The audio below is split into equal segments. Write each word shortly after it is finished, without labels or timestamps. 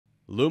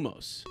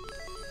Lumos.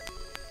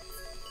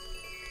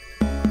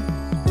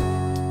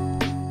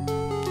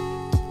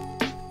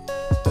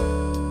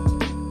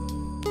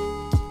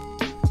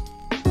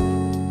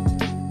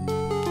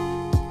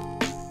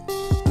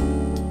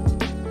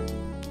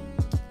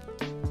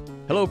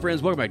 Hello,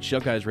 friends. Welcome back to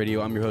Shelf Guys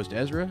Radio. I'm your host,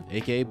 Ezra,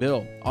 a.k.a.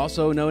 Bill,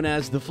 also known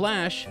as The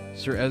Flash,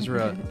 Sir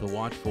Ezra, the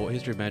watchful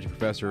History of Magic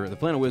professor, the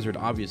Flannel Wizard,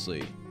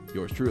 obviously,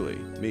 yours truly,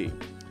 me.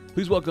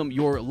 Please welcome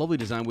your lovely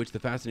design witch, the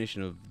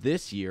fascination of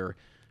this year,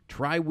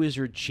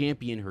 Tri-Wizard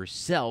champion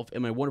herself,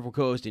 and my wonderful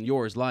co-host and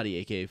yours, Lottie,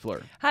 a.k.a.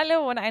 Fleur.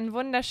 Hallo und einen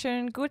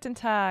wunderschönen guten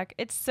Tag.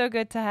 It's so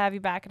good to have you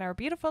back in our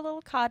beautiful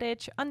little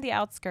cottage on the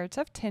outskirts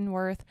of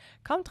Tinworth.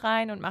 Kommt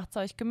rein und macht's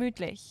euch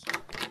gemütlich.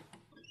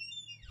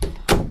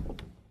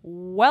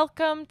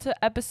 Welcome to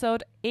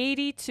episode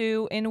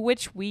 82, in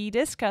which we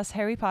discuss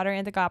Harry Potter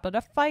and the Goblet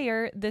of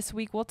Fire. This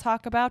week we'll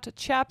talk about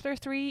Chapter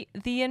 3,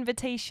 The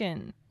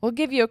Invitation. We'll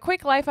give you a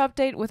quick life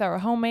update with our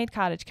homemade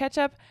cottage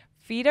ketchup,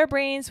 feed our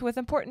brains with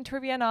important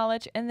trivia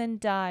knowledge, and then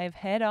dive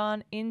head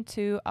on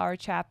into our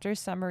chapter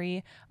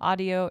summary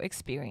audio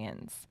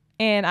experience.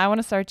 And I want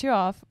to start you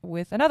off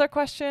with another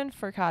question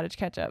for cottage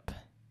ketchup.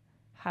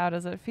 How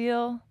does it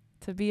feel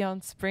to be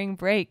on spring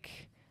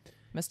break,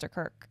 Mr.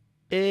 Kirk?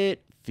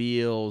 It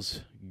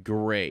feels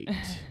great.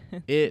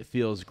 It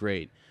feels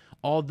great.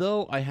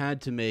 Although I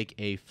had to make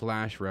a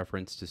Flash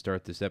reference to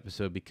start this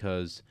episode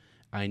because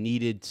I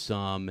needed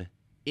some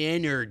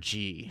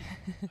energy,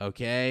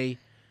 okay?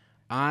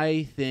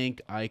 I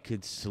think I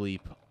could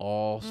sleep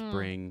all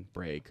spring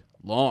break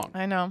long.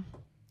 I know.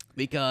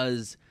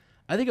 Because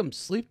I think I'm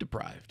sleep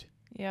deprived.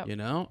 Yep. You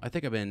know? I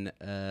think I've been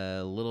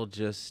a little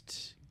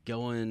just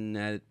going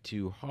at it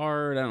too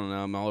hard. I don't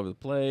know. I'm all over the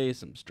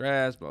place. I'm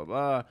stressed, blah,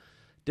 blah.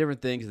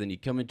 Different things, and then you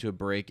come into a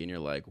break and you're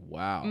like,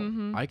 wow,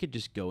 I could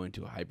just go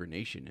into a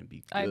hibernation and be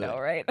good. I know,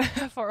 right?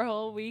 For a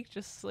whole week,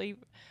 just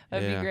sleep.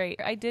 That'd be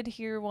great. I did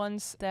hear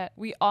once that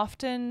we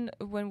often,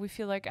 when we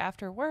feel like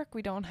after work,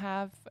 we don't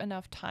have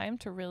enough time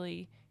to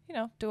really,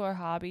 do our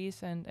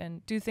hobbies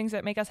and do things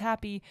that make us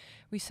happy.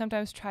 We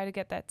sometimes try to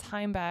get that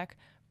time back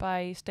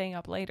by staying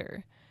up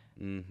later.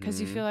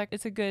 Because you feel like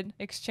it's a good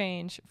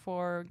exchange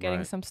for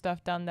getting some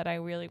stuff done that I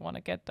really want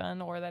to get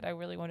done or that I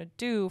really want to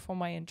do for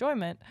my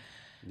enjoyment.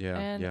 Yeah.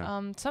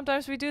 And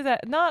sometimes we do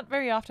that. Not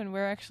very often.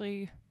 We're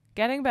actually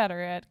getting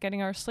better at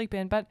getting our sleep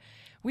in. But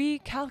we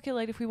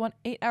calculate if we want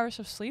 8 hours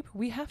of sleep,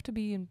 we have to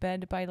be in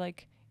bed by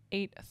like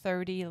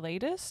 8:30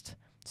 latest.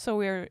 So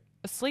we're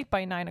asleep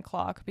by 9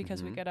 o'clock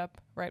because we get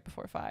up right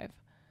before 5.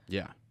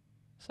 Yeah.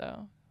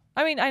 So,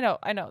 I mean, I know.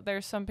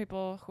 There's some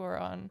people who are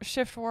on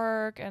shift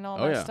work and all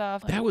that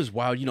stuff. That was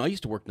wild. I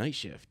used to work night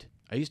shift.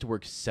 I used to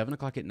work 7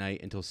 o'clock at night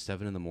until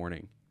 7 in the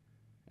morning.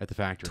 At the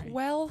factory.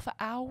 12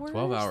 hours?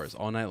 12 hours,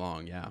 all night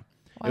long, yeah.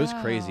 Wow. It was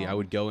crazy. I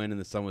would go in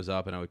and the sun was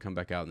up, and I would come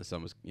back out and the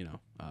sun was,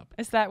 up.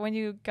 Is that when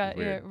you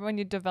when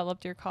you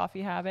developed your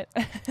coffee habit?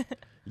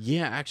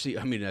 Yeah, actually,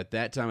 I mean, at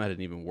that time I had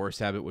an even worse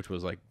habit, which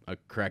was like I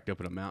cracked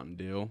open a Mountain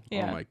Dew.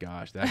 Yeah. Oh my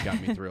gosh, that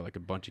got me through like a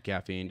bunch of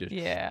caffeine,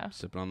 just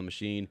sipping on the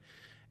machine.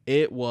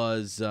 It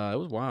was wild. It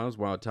was a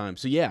wild time.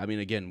 So yeah, I mean,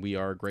 again, we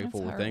are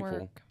grateful. We're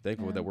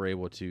thankful that we're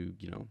able to,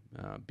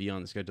 be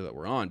on the schedule that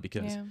we're on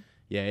because.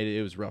 Yeah,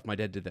 it was rough. My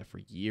dad did that for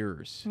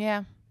years.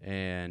 Yeah.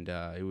 And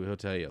he'll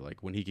tell you,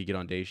 like, when he could get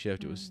on day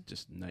shift, it was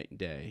just night and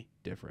day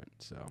different.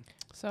 So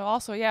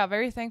also, yeah,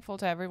 very thankful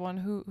to everyone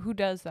who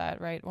does that,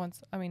 right?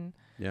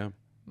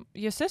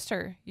 Your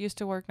sister used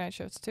to work night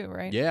shifts too,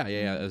 right? Yeah,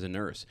 as a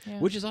nurse,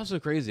 which is also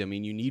crazy. I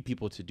mean, you need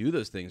people to do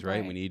those things,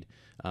 right? We need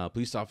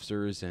police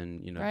officers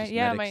and, just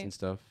medics and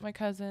stuff. My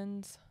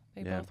cousins,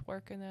 they both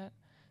work in that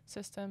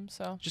system,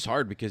 so it's just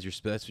hard because your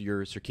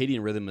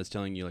circadian rhythm is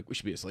telling you like we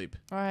should be asleep,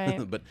 right?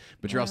 but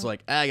you're also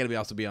like I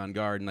gotta be on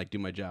guard and like do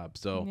my job,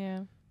 so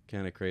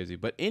kind of crazy.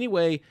 But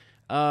anyway,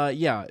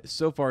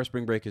 so far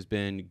spring break has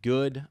been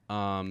good.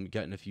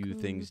 Gotten a few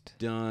things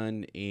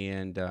done,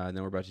 and then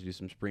we're about to do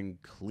some spring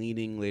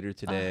cleaning later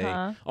today.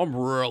 I'm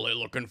really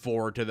looking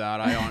forward to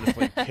that. I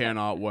honestly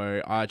cannot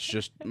wait. It's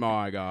just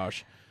my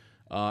gosh.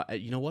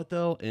 You know what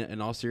though?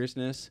 In all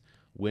seriousness,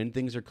 when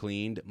things are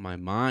cleaned, my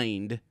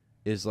mind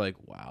is like,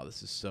 wow,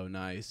 this is so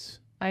nice.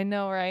 I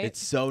know, right? It's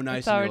so nice.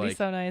 It's already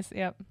so nice.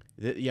 Yep.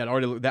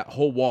 Already that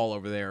whole wall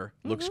over there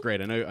looks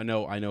great. I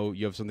know.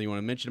 You have something you want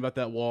to mention about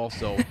that wall,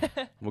 so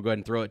we'll go ahead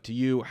and throw it to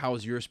you.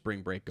 How's your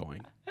spring break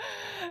going?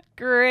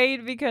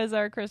 Great, because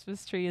our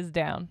Christmas tree is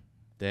down.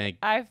 Dang.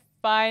 I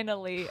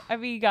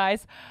mean,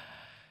 guys,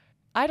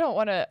 I don't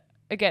want to.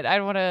 Again, I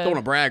don't want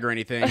to brag or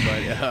anything,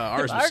 but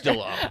ours was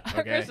still up. Okay?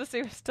 Our Christmas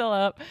tree was still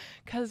up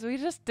because we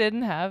just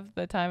didn't have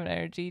the time and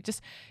energy.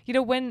 Just,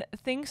 when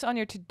things on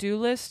your to-do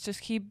list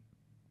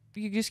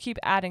you just keep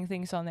adding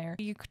things on there.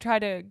 You try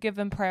to give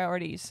them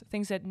priorities,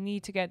 things that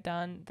need to get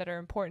done, that are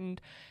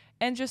important.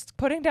 And just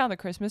putting down the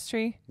Christmas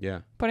tree. Yeah.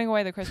 Putting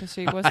away the Christmas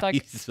tree was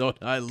like.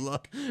 I love.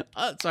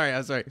 I'm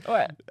sorry.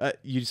 What?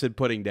 You said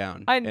putting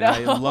down. I know. And I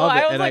love it.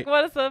 I was like,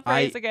 what is the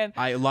phrase again?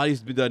 Lottie's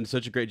done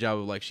such a great job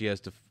of like she has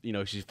to,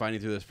 she's finding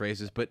through those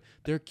phrases, but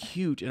they're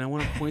cute, and I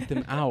want to point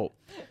them out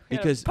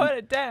because put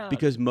it down.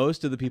 Because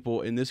most of the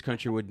people in this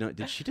country would not.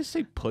 Did she just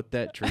say put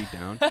that tree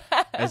down?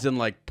 As in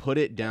like put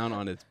it down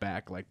on its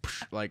back, like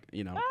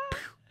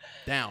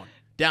down.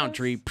 Down,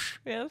 tree.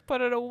 Yes, put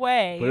it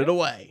away. Put it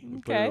away.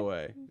 Okay. Put it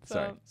away.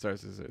 So, sorry.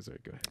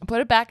 Go ahead. Put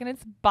it back in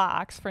its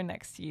box for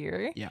next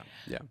year. Yeah.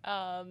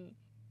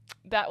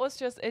 That was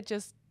it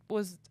just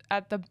was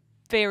at the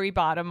very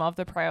bottom of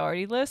the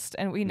priority list,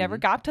 and we never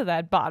got to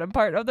that bottom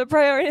part of the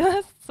priority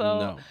list.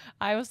 So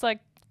I was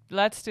like,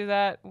 let's do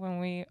that when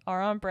we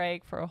are on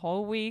break for a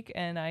whole week,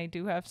 and I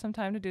do have some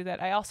time to do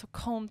that. I also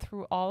combed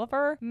through all of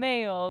our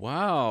mail.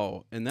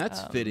 Wow. And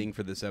that's fitting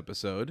for this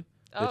episode.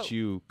 That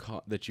you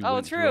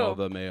went through all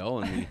the mail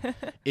and the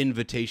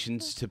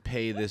invitations to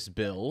pay this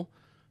bill.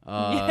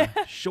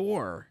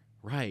 Sure,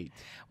 right.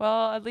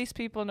 Well, at least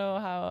people know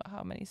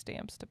how many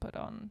stamps to put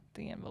on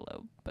the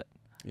envelope. But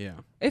yeah,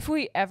 if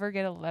we ever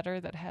get a letter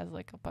that has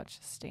like a bunch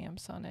of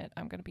stamps on it,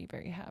 I'm gonna be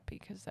very happy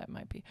because that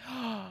might be.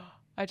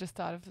 I just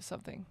thought of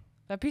something.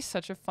 That'd be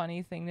such a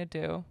funny thing to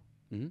do.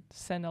 Mm-hmm.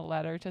 Send a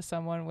letter to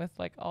someone with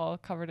like all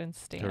covered in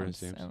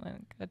stamps. And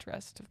like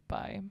addressed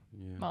by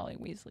Molly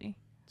Weasley.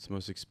 It's the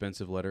most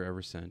expensive letter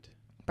ever sent.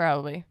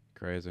 Probably.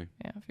 Crazy.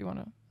 Yeah, if you want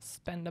to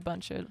spend a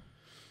bunch of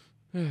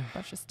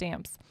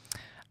stamps.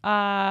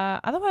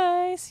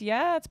 Otherwise,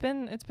 yeah, it's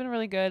been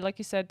really good. Like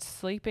you said,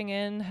 sleeping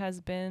in has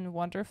been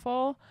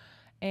wonderful,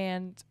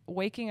 and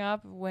waking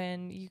up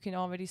when you can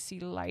already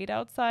see light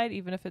outside,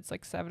 even if it's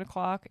like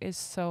 7:00, is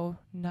so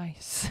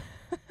nice.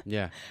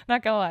 Yeah.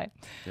 Not gonna lie.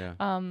 Yeah.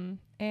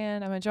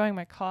 And I'm enjoying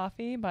my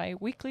coffee, my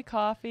weekly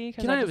coffee.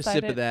 Can I have a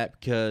sip of that?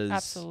 Because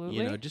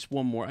absolutely. Just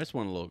one more. I just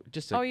want a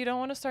little. You don't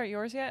want to start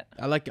yours yet?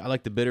 I like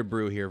the bitter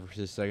brew here for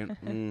just a second.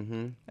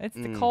 Mm-hmm. It's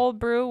the cold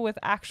brew with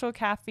actual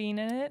caffeine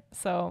in it.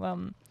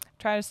 So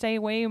try to stay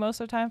away most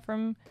of the time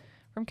from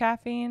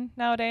caffeine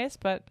nowadays.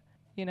 But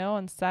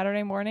on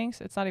Saturday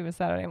mornings, it's not even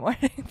Saturday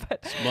morning, but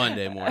it's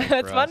Monday morning.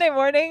 It's Monday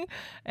morning,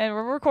 and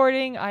we're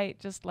recording. I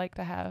just like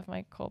to have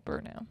my cold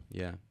brew now.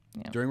 Yeah.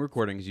 During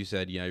recordings, you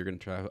said, you're going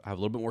to try have a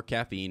little bit more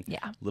caffeine,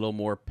 a little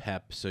more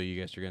pep, so you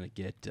guys are going to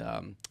get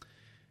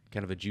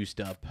kind of a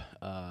juiced up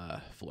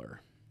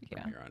Fleur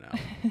from here on out.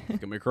 It's going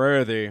to be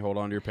crazy. Hold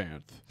on to your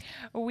pants.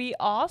 We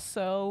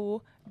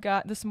also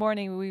got, this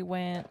morning, we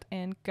went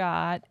and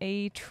got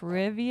a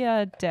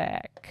trivia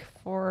deck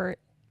for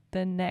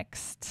the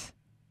next,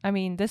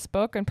 this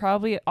book and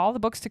probably all the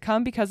books to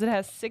come, because it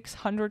has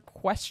 600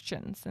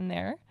 questions in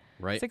there.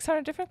 Right.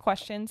 600 different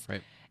questions.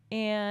 Right.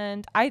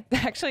 And I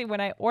actually,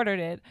 when I ordered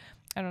it,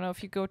 I don't know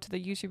if you go to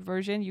the YouTube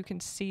version, you can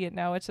see it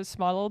now. It's a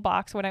small little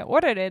box. When I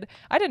ordered it,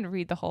 I didn't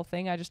read the whole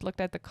thing. I just looked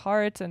at the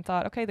cards and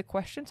thought, okay, the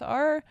questions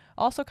are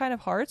also kind of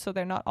hard, so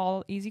they're not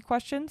all easy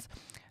questions.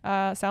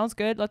 Sounds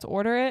good. Let's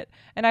order it.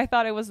 And I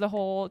thought it was the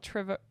whole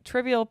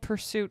Trivial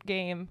Pursuit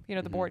game,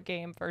 the board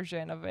game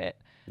version of it,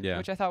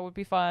 which I thought would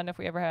be fun if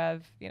we ever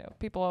have,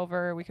 people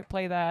over. We could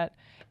play that.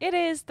 It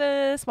is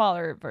the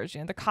smaller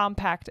version, the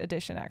compact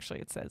edition, actually,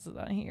 it says it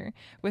on here,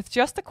 with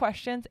just the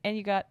questions, and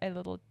you got a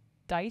little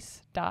die.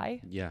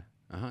 Yeah.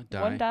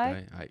 Die. One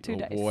die. Two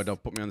dice. Boy,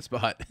 don't put me on the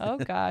spot. Oh,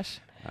 gosh.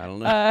 I don't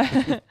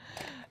know.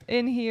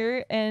 In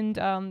here,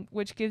 and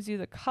which gives you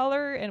the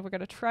color, and we're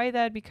going to try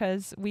that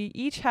because we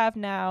each have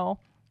now,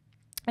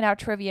 in our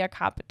trivia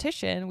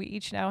competition, we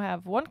each now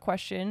have one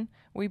question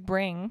we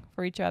bring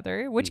for each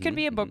other, which can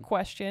be a book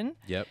question.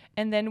 Yep.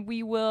 And then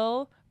we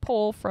will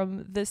pull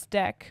from this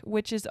deck,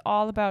 which is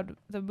all about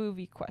the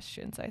movie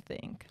questions, I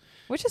think,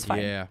 which is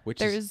fine. Yeah.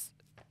 There's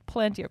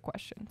plenty of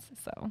questions,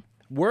 so.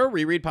 We're a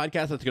reread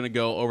podcast that's going to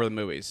go over the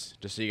movies,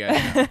 just so you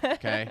guys know,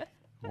 okay? That's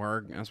what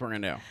we're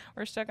going to do.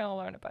 We're still going to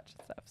learn a bunch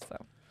of stuff, so.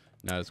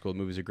 No, it's cool. The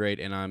movies are great,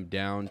 and I'm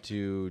down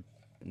to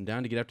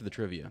get after the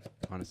trivia,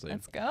 honestly.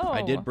 Let's go.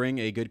 I did bring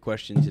a good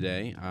question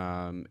today,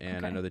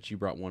 and I know that you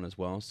brought one as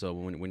well, so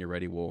when you're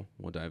ready, we'll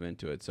dive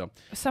into it. So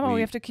somehow we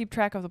have to keep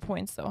track of the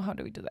points, though. How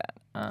do we do that?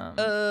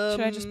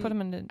 Should I just put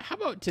them in the... How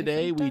about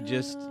today we'll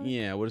just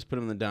put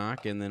them in the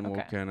dock, and then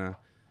we'll kind of...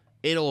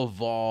 It'll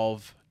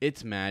evolve.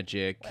 It's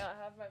magic. Well,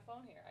 I have my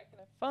phone here. I can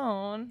have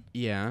phone.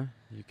 Yeah,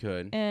 you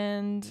could.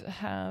 And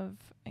have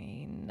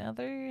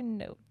another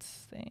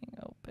notes thing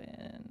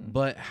open.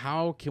 But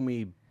how can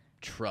we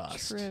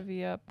trust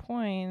trivia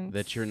points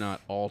that you're not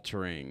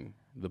altering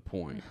the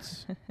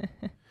points?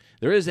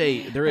 There is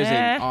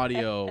an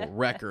audio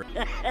record.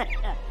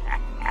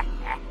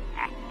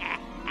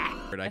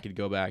 I could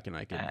go back and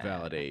I could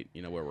validate,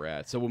 where we're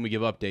at. So when we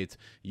give updates,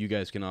 you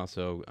guys can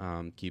also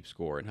keep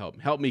score and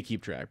help me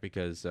keep track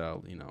because I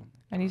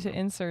need to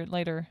insert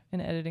later in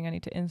editing. I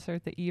need to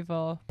insert the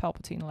evil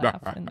Palpatine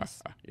laugh in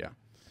this. Yeah.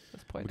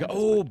 This point.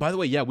 By the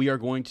way, we are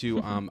going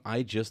to.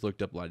 I just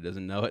looked up. Lottie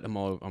doesn't know it. I'm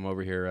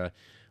over here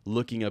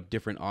looking up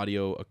different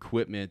audio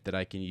equipment that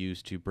I can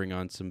use to bring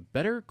on some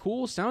better,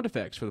 cool sound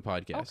effects for the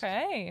podcast.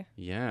 Okay.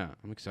 Yeah,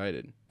 I'm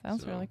excited.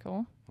 Sounds really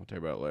cool. I'll tell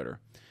you about it later.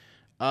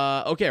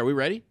 Okay, are we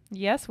ready?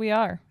 Yes, we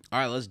are. All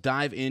right, let's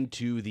dive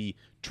into the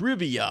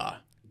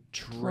trivia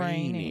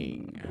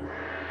training.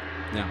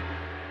 Now,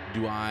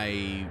 do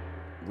I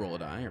roll a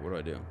die, or what do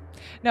I do?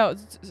 No,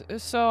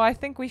 so I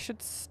think we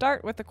should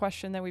start with the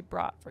question that we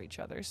brought for each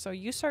other. So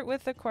you start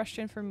with the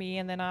question for me,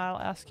 and then I'll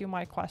ask you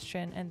my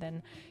question, and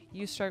then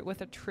you start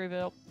with a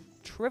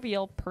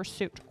trivial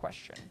pursuit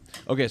question.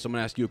 Okay, so I'm going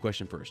to ask you a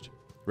question first.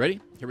 Ready?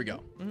 Here we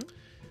go. Mm-hmm.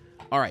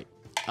 All right.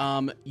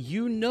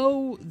 You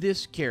know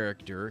this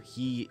character.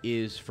 He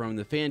is from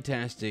the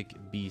Fantastic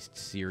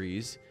Beasts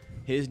series.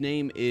 His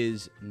name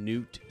is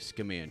Newt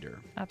Scamander.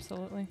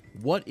 Absolutely.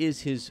 What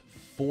is his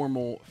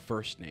formal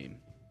first name?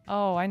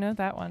 Oh, I know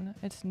that one.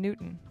 It's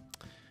Newton.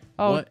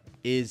 Oh. What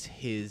is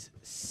his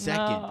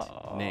second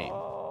name?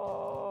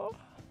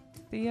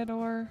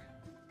 Theodore.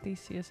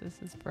 Theseus is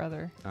his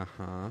brother.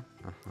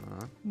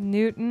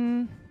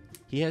 Newton.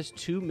 He has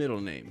 2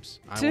 middle names.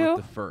 I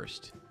want the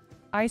first.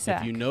 Isaac.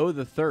 If you know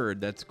the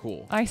third, that's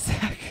cool.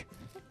 Isaac.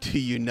 Do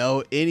you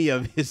know any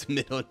of his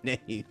middle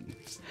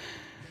names?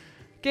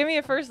 Give me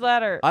a first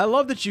letter. I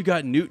love that you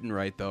got Newton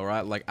right, though,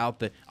 right? Like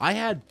I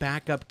had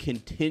backup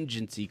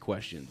contingency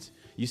questions.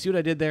 You see what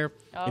I did there?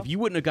 Oh. If you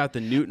wouldn't have got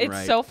the Newton right.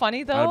 It's so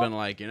funny, though. I'd have been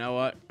like, you know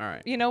what? All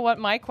right. You know what?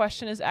 My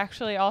question is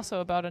actually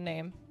also about a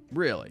name.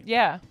 Really?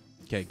 Yeah.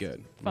 Okay,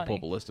 good. I'll pull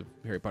up a list of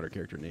Harry Potter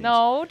character names.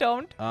 No,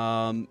 don't.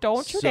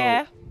 Don't you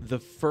dare. The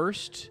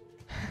first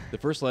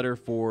letter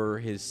for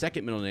his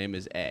second middle name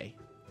is A.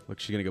 Look,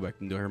 she's going to go back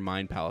into her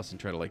mind palace and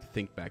try to, like,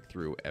 think back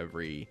through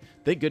every...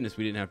 Thank goodness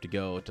we didn't have to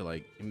go to,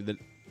 like...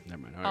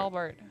 Never mind.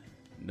 Albert.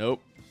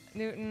 Nope.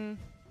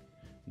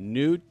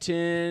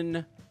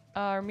 Newton.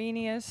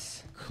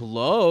 Arminius.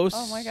 Close.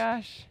 Oh, my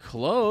gosh.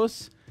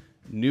 Close.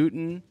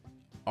 Newton.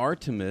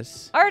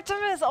 Artemis.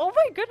 Oh,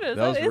 my goodness.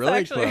 That was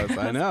really close.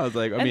 I know. I was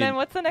like, and then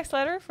what's the next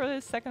letter for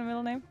his second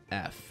middle name?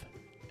 F.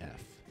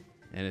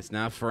 And it's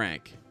not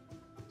Frank.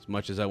 As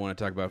much as I want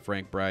to talk about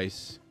Frank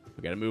Bryce,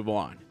 we got to move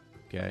on.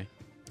 Okay?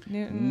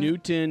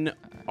 Newton,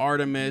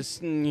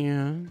 Artemis,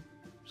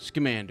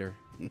 Scamander.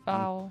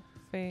 Foul,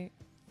 fee,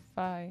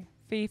 fi,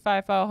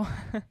 fo.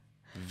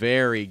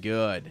 Very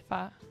good.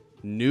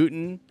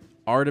 Newton,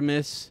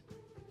 Artemis,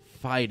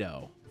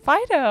 Fido.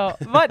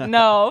 What?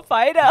 No,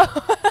 Fido.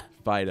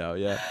 Fido,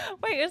 yeah.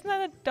 Wait, isn't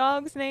that a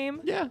dog's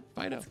name? Yeah,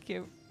 Fido. That's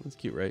cute. That's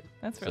cute, right?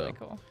 That's really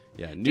cool.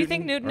 Yeah. Newton, do you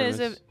think Newton Artemis.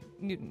 is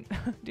a Newton?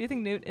 Do you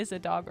think Newt is a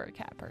dog or a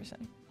cat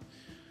person?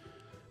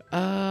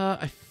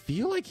 I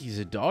feel like he's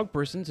a dog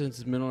person since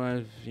his middle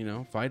name,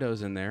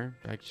 Fido's in there.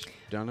 I just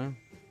don't know.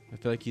 I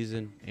feel like he's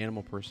an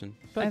animal person.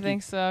 I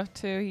think so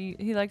too.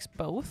 He likes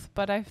both,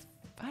 but I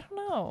don't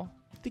know.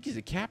 I think he's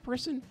a cat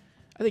person.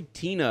 I think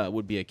Tina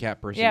would be a cat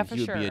person. Yeah, for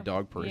he sure. would be a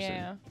dog person.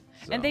 Yeah.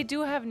 So. And they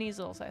do have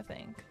measles, I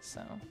think.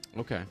 So.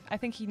 Okay. I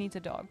think he needs a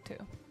dog too.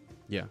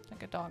 Yeah.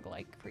 Like a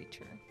dog-like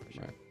creature. For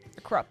sure. Right.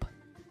 A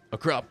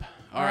Krupp.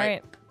 All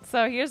right.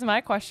 So here's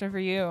my question for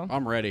you.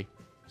 I'm ready.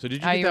 So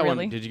did you get that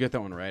one? Did you get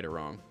that one right or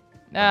wrong?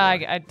 No,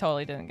 I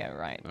totally didn't get it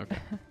right. Okay.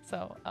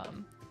 so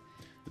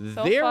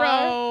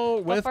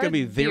 0 with gonna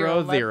be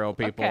 0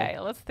 people. Okay,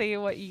 let's see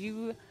what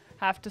you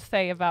have to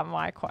say about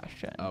my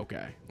question.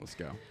 Okay, let's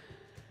go.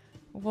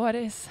 What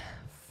is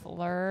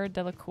Fleur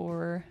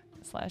Delacour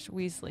 /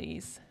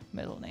 Weasley's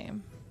middle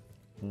name?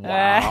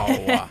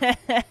 Wow.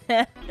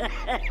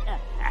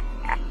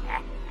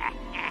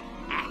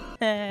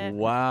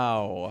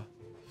 Wow.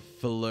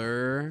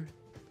 Fleur.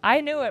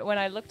 I knew it when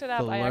I looked it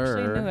up. I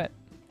actually knew it.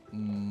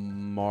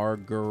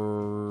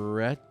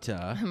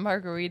 Margareta.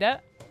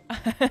 Margarita.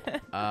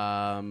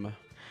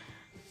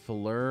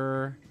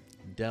 Fleur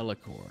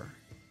Delacour.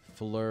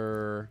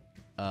 Fleur.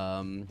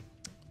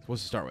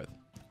 What's it start with?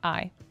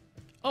 I.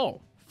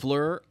 Oh,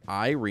 Fleur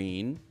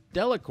Irene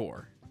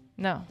Delacour.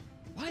 No.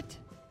 What?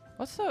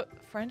 What's the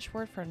French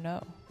word for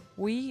no?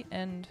 We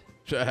and.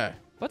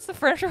 What's the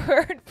French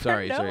word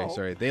for no?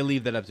 Sorry. They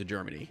leave that up to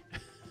Germany.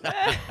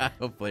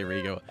 Hopefully,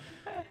 Rigo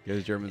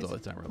goes Germans all the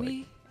time. We're we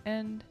like,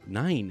 and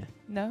 9.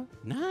 No.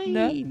 9.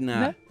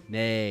 No.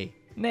 Nay.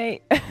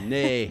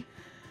 Nay.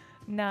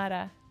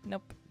 Nada.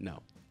 Nope.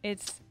 No.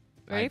 It's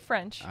very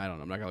French. I don't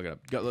know. I'm not gonna look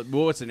it up.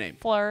 What's the name?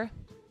 Fleur.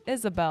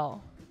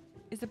 Isabel.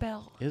 I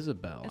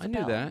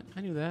knew that.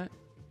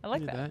 I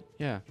like that.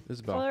 Yeah,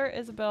 Isabel. Fleur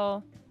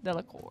Isabel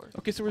Delacour.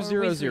 Okay, so we're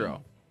 0-0.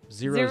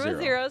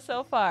 0-0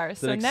 so far.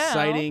 It's an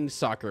exciting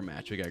soccer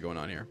match we got going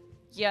on here.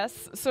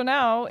 Yes. So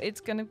now it's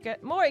going to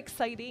get more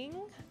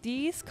exciting.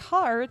 These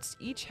cards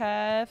each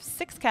have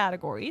 6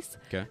 categories.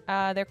 Okay.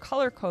 They're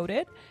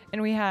color-coded.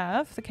 And we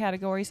have the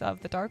categories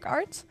of the dark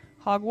arts,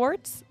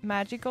 Hogwarts,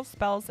 magical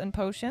spells and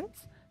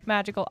potions,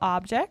 magical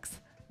objects,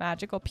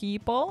 magical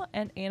people,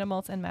 and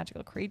animals and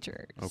magical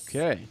creatures.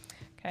 Okay.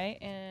 Okay.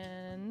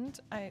 And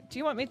do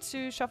you want me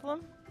to shuffle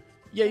them?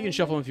 Yeah, you can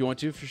shuffle them if you want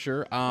to, for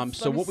sure.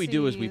 So what we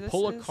do is we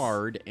pull a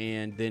card,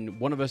 and then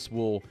one of us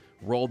will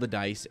roll the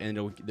dice,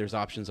 and there's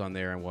options on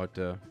there, and we'll have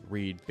to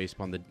read based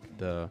upon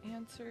the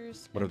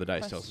answers. Whatever the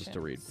dice tells us to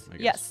read, I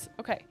guess. Yes.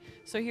 Okay.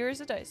 So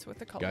here's a dice with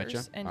the colors.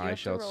 Gotcha. And you I have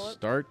shall to roll it.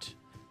 start.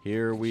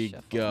 Here we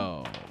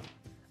go.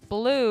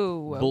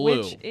 Blue,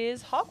 which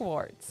is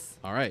Hogwarts.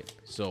 All right.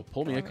 So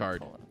pull me a card.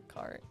 Pull a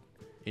card.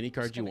 Any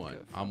card you want.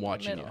 I'm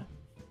watching you.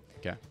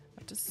 Okay. I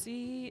have to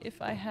see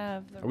if I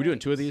have the Are we doing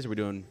 2 of these? Or are we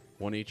doing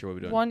 1 each? Or what are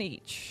we doing? 1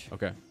 each.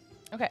 Okay.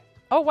 Okay.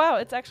 Oh, wow.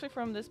 It's actually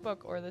from this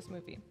book or this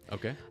movie.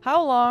 Okay.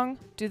 How long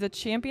do the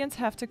champions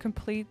have to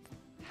complete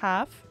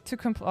Oh,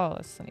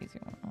 that's an easy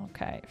one.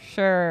 Okay.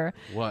 Sure.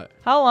 What?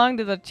 How long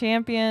do the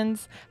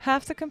champions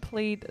have to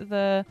complete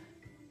the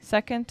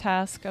second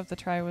task of the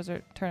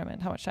Triwizard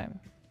Tournament? How much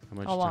time?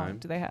 How long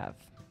do they have?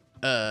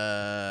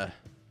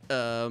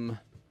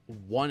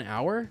 1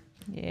 hour?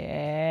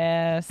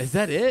 Yes. Is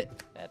that it?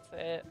 That's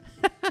it.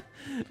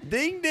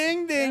 Ding,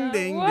 ding, ding,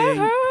 ding, woohoo!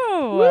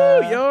 ding.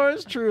 Woo!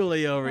 Yours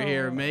truly over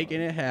here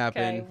making it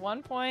happen. Okay,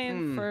 1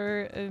 point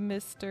for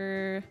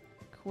Mr.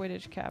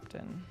 Quidditch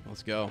Captain.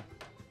 Let's go.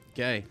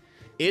 Okay.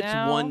 It's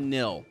now,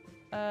 1-0.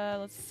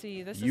 Let's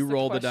see. This you is the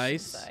roll the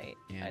dice. I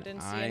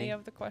didn't see any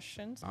of the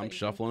questions. I'm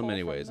shuffling them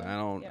anyways.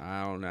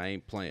 I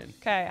ain't playing.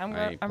 Okay,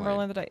 I'm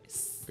rolling the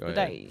dice. Go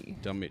ahead.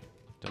 Tell me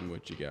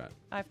what you got.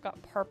 I've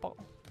got purple.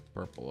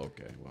 Purple.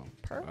 Okay. Well.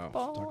 Purple.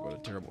 Wow, talk about a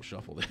terrible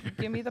shuffle there.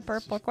 Give me the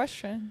purple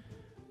question.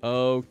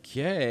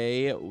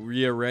 Okay.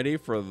 You ready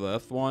for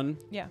this one?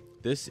 Yeah.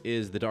 This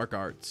is the Dark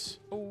Arts.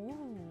 Ooh.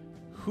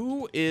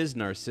 Who is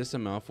Narcissa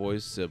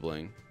Malfoy's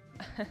sibling?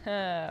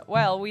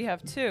 Well, we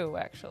have 2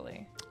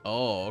 actually.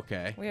 Oh,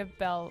 okay. We have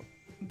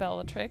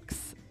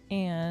Bellatrix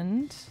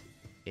and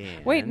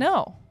wait,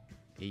 no.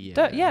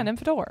 Yeah.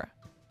 Nymphadora.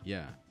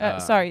 Yeah.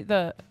 Sorry,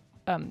 the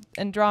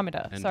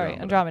Andromeda. Sorry,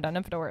 Andromeda.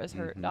 Nymphadora is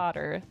her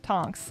daughter,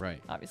 Tonks.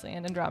 Right. Obviously,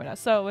 and Andromeda.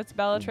 So it's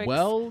Bellatrix,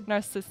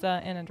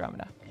 Narcissa, and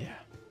Andromeda. Yeah.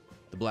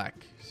 The Black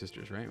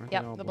Sisters, right?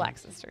 Yep, the Black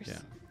Sisters. Yeah.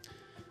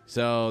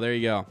 So there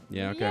you go.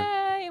 Yeah,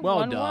 okay. Yay, well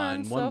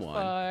done. 1-1 so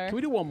far. Can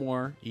we do 1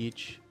 more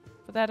each?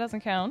 But that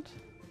doesn't count.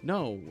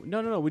 No.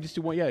 We just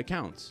do 1. Yeah, it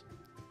counts.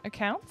 It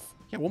counts?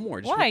 Yeah, 1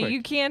 more. Just why?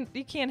 You can't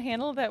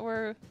handle that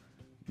we're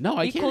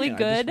equally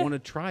good? I just want to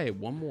try it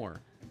 1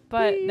 more.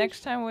 But please.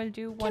 Next time we'll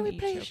do 1 each.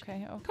 Please?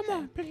 Okay. Come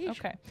on, please.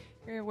 Okay.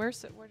 Here, where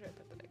did I put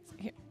the dice?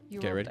 Here.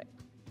 You roll ready?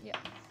 Yeah.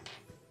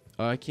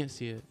 I can't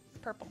see it.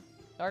 Purple.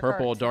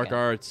 Dark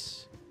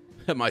Arts.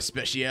 My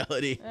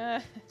speciality.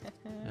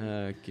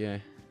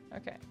 Okay.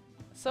 Okay.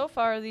 So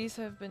far, these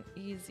have been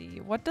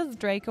easy. What does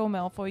Draco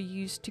Malfoy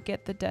use to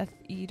get the Death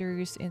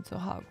Eaters into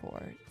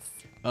Hogwarts?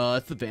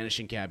 It's the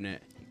Vanishing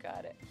Cabinet. You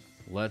got it.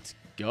 Let's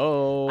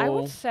go. I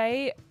would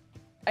say,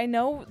 I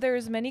know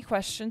there's many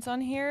questions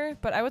on here,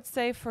 but I would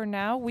say for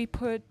now we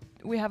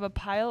have a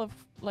pile of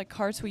like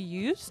cards we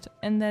used,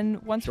 and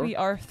then once we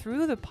are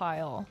through the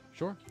pile,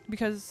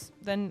 because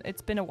then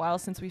it's been a while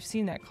since we've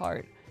seen that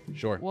card.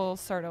 We'll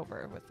start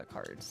over with the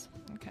cards.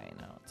 Okay,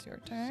 now it's your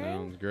turn.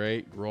 Sounds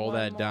great. Roll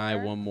that die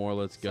 1 more.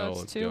 Let's go.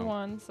 So it's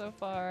 2-1 so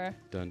far.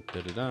 Dun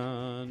dun dun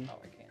dun.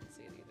 Oh, I can't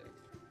see it either.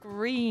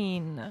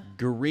 Green.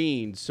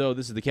 Green. So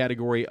this is the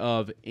category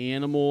of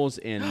animals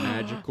and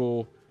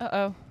magical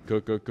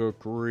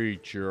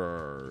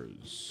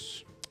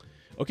creatures.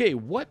 Okay,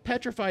 what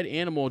petrified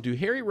animal do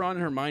Harry, Ron,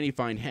 and Hermione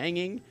find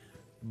hanging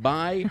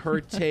by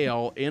her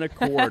tail in a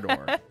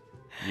corridor?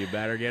 You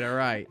better get it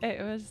right.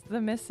 It was the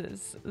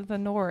Mrs.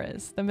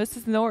 Norris,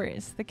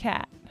 the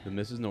cat. The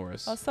Mrs.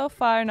 Norris. Oh, so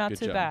far not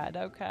too bad.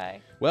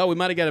 Okay. Well, we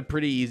might have got a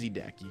pretty easy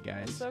deck, you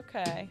guys. It's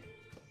okay.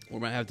 We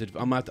might have to.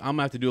 I'm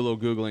gonna have to do a little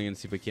googling and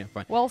see if we can't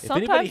find. Well, if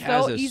sometimes anybody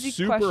has a easy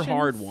super questions,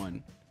 hard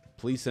one,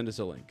 please send us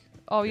a link.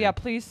 Oh yeah,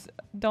 please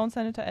don't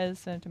send it to Ez.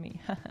 Send it to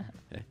me.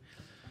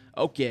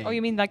 Okay. Oh,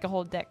 you mean like a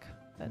whole deck?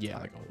 That's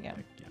like a whole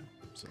deck. Yeah.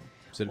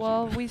 So.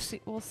 Well,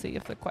 we'll see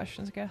if the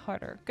questions get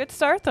harder. Good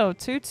start though.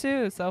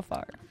 2-2 so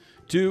far.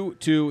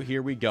 2-2.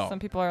 Here we go. Some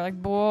people are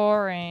like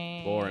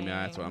boring. Boring.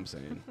 Yeah, that's what I'm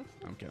saying.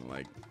 I'm kind of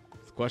like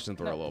the questions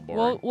were a little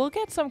boring. We'll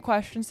get some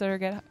questions that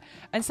are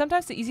and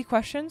sometimes the easy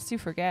questions you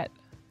forget.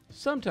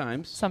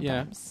 Sometimes.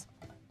 Yeah.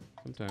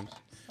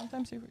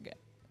 Sometimes you forget.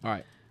 All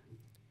right.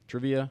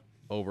 Trivia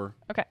over.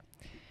 Okay.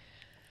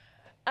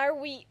 Are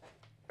we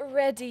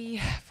ready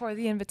for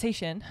the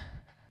invitation?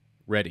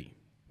 Ready.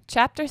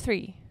 Chapter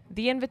 3.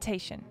 The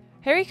Invitation.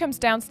 Harry comes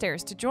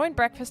downstairs to join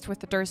breakfast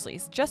with the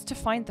Dursleys, just to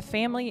find the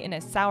family in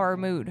a sour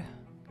mood.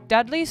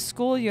 Dudley's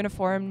school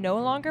uniform no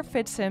longer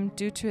fits him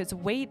due to his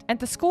weight, and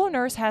the school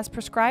nurse has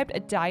prescribed a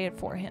diet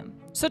for him.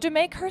 So to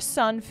make her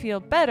son feel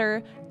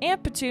better,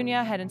 Aunt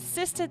Petunia had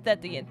insisted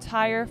that the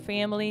entire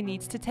family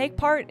needs to take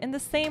part in the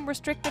same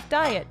restrictive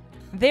diet.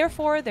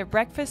 Therefore, their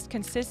breakfast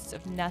consists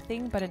of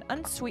nothing but an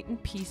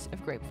unsweetened piece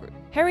of grapefruit.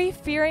 Harry,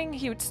 fearing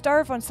he would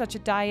starve on such a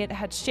diet,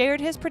 had shared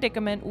his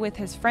predicament with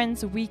his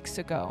friends weeks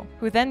ago,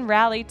 who then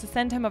rallied to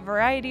send him a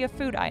variety of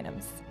food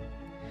items.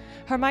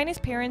 Hermione's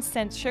parents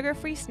sent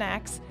sugar-free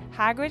snacks,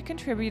 Hagrid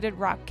contributed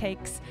rock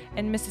cakes,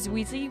 and Mrs.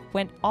 Weasley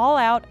went all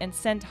out and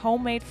sent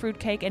homemade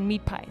fruitcake and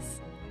meat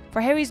pies.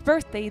 For Harry's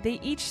birthday, they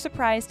each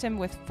surprised him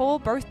with full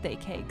birthday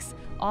cakes,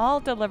 all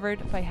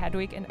delivered by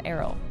Hedwig and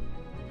Errol.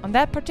 On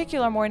that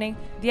particular morning,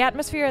 the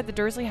atmosphere at the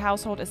Dursley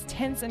household is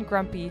tense and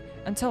grumpy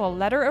until a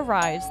letter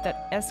arrives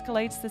that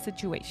escalates the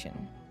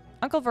situation.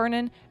 Uncle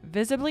Vernon,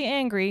 visibly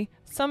angry,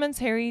 summons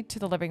Harry to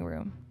the living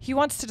room. He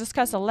wants to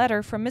discuss a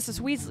letter from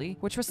Mrs. Weasley,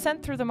 which was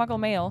sent through the Muggle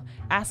mail,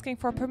 asking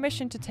for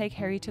permission to take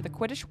Harry to the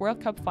Quidditch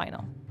World Cup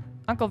Final.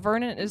 Uncle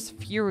Vernon is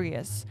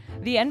furious.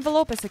 The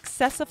envelope is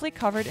excessively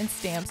covered in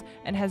stamps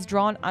and has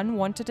drawn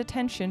unwanted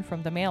attention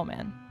from the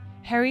mailman.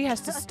 Harry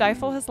has to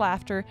stifle his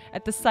laughter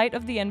at the sight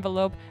of the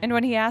envelope, and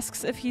when he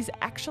asks if he's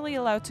actually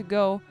allowed to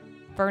go,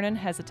 Vernon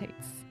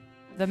hesitates.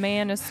 The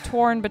man is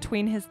torn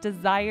between his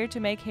desire to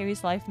make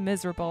Harry's life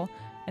miserable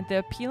and the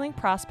appealing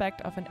prospect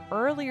of an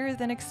earlier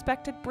than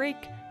expected break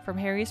from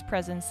Harry's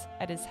presence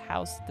at his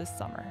house this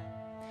summer.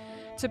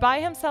 To buy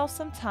himself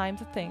some time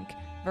to think,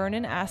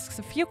 Vernon asks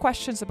a few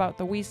questions about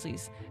the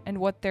Weasleys and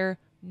what their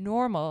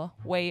normal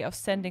way of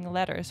sending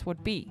letters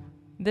would be.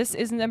 This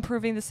isn't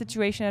improving the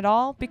situation at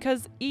all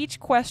because each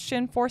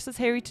question forces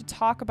Harry to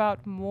talk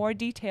about more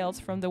details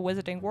from the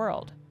wizarding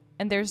world.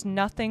 And there's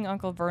nothing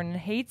Uncle Vernon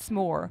hates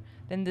more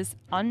than this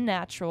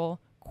unnatural,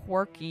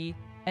 quirky,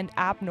 and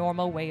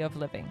abnormal way of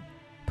living.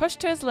 Pushed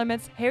to his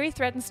limits, Harry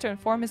threatens to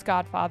inform his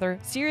godfather,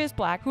 Sirius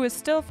Black, who is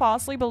still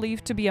falsely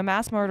believed to be a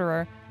mass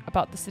murderer,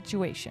 about the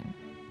situation.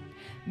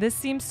 This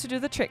seems to do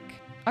the trick.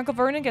 Uncle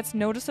Vernon gets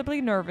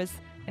noticeably nervous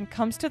and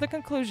comes to the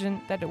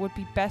conclusion that it would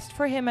be best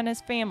for him and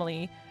his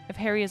family if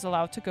Harry is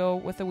allowed to go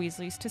with the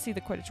Weasleys to see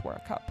the Quidditch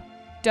World Cup.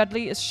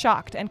 Dudley is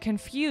shocked and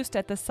confused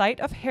at the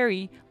sight of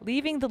Harry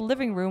leaving the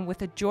living room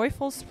with a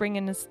joyful spring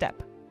in his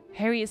step.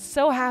 Harry is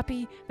so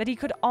happy that he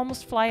could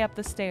almost fly up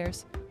the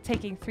stairs,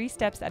 taking 3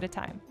 steps at a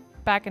time.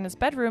 Back in his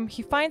bedroom,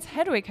 he finds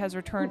Hedwig has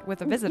returned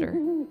with a visitor.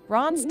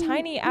 Ron's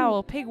tiny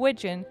owl,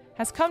 Pigwidgeon,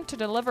 has come to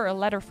deliver a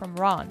letter from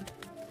Ron.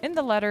 In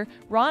the letter,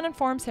 Ron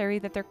informs Harry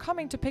that they're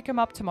coming to pick him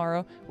up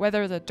tomorrow,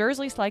 whether the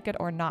Dursleys like it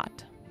or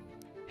not.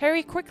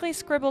 Harry quickly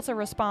scribbles a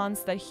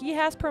response that he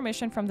has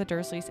permission from the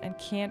Dursleys and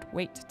can't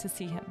wait to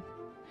see him.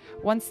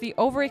 Once the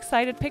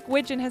overexcited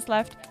Pigwidgeon has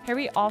left,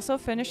 Harry also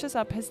finishes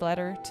up his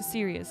letter to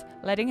Sirius,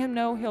 letting him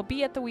know he'll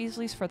be at the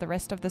Weasleys for the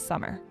rest of the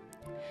summer.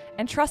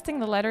 Entrusting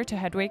the letter to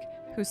Hedwig,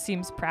 who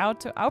seems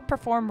proud to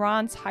outperform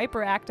Ron's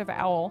hyperactive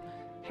owl,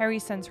 Harry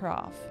sends her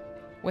off.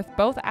 With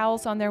both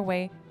owls on their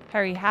way,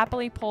 Harry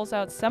happily pulls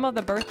out some of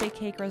the birthday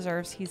cake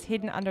reserves he's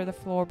hidden under the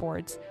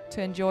floorboards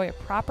to enjoy a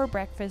proper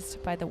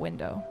breakfast by the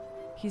window.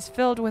 He's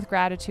filled with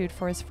gratitude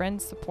for his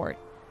friend's support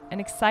and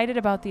excited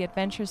about the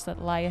adventures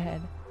that lie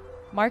ahead,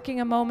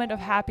 marking a moment of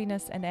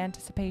happiness and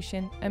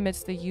anticipation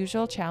amidst the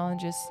usual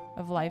challenges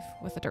of life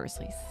with the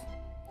Dursleys.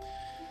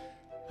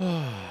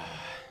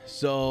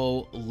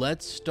 So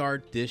let's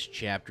start this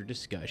chapter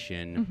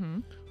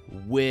discussion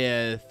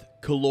with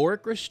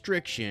caloric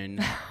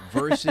restriction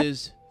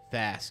versus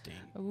fasting.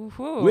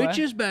 Ooh-hoo. Which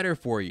is better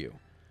for you?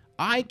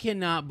 I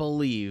cannot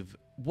believe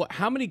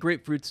how many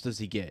grapefruits does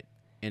he get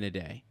in a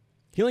day?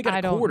 He only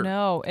got a quarter. I don't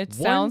know. It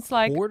sounds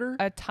like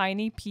a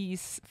tiny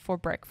piece for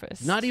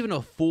breakfast. Not even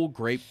a full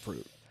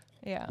grapefruit.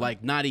 Yeah.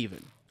 Like, not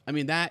even. I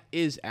mean, that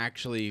is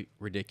actually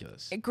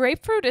ridiculous.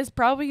 Grapefruit is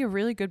probably a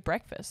really good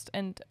breakfast.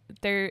 And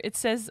it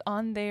says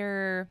on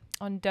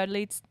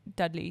Dudley's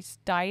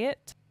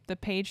diet, the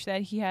page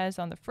that he has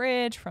on the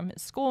fridge from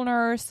his school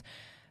nurse,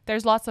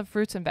 there's lots of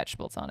fruits and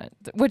vegetables on it,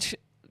 which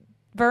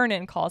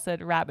Vernon calls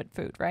it rabbit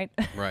food, right?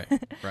 Right.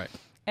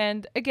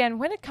 And again,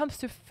 when it comes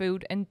to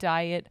food and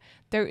diet,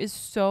 there is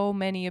so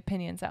many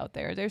opinions out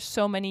there. There's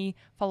so many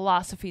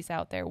philosophies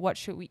out there. What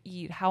should we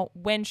eat?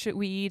 When should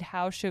we eat?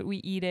 How should we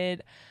eat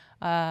it?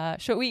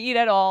 Should we eat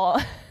at all?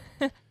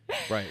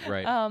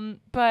 Right.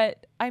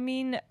 But I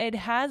mean, it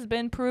has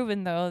been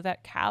proven though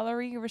that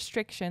calorie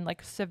restriction,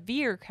 like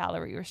severe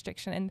calorie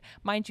restriction, and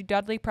mind you,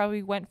 Dudley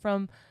probably went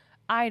from,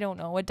 I don't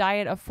know, a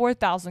diet of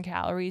 4,000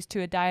 calories to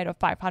a diet of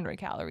 500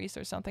 calories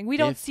or something. We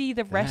don't see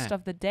the rest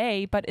of the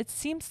day, but it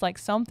seems like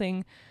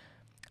something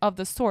of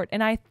the sort.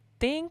 And I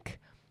think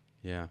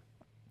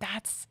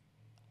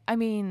I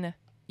mean,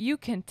 you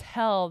can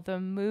tell the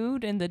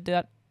mood in the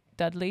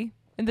Dudley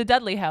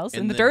house,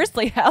 in the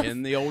Dursley house.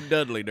 In the old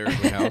Dursley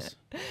house.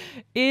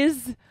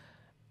 is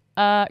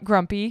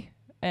grumpy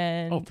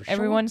and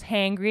everyone's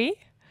hangry.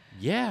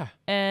 Yeah.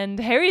 And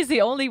Harry's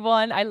the only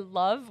one. I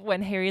love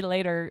when Harry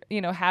later,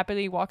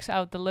 happily walks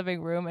out the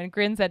living room and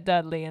grins at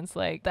Dudley and it's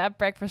like, that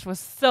breakfast was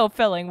so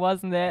filling,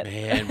 wasn't it?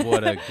 Man,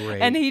 what a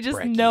great And he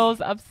just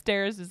knows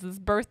upstairs is his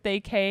birthday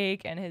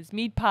cake and his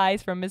meat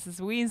pies from Mrs.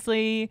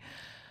 Weasley.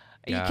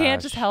 Gosh. You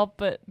can't just help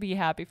but be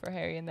happy for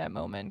Harry in that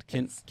moment.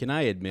 Can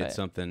I admit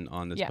something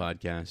on this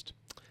podcast?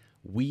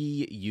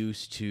 We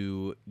used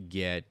to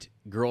get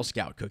Girl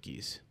Scout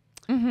cookies.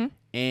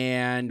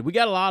 And we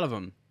got a lot of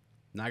them.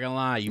 Not gonna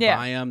lie, you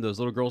buy them, those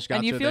little Girl Scouts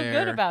and you feel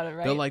good about it,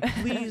 right? They're like,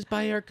 please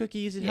buy our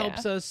cookies, it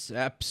helps us.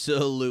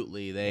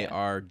 Absolutely, they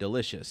are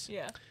delicious.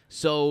 Yeah.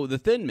 So the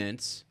Thin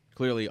Mints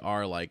clearly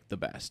are like the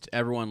best.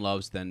 Everyone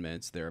loves Thin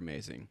Mints, they're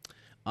amazing.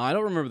 I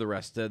don't remember the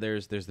rest.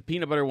 There's the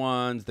peanut butter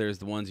ones, there's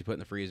the ones you put in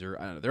the freezer.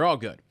 I don't know, they're all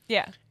good.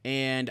 Yeah.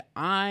 And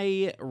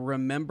I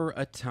remember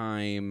a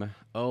time,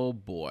 oh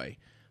boy,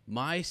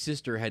 my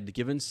sister had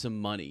given some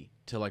money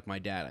to like my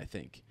dad, I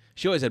think.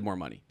 she always had more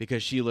money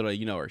because she literally,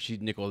 you know her, she's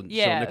she'll nickel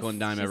and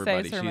dime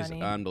everybody. She's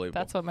money. Unbelievable.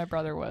 That's what my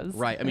brother was.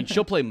 Right. I mean,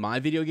 she'll play my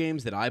video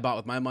games that I bought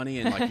with my money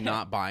and like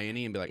not buy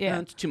any and be like,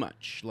 it's too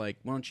much. Like,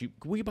 why don't you,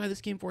 will you buy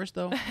this game for us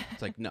though?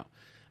 It's like, no.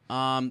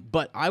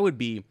 But I would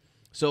be,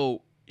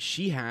 so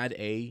she had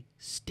a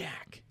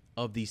stack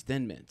of these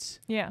Thin Mints.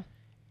 Yeah.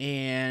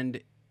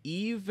 And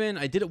even,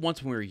 I did it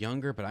once when we were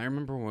younger, but I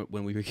remember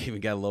when we even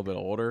got a little bit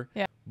older.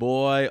 Yeah.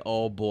 Boy,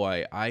 oh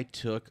boy, I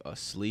took a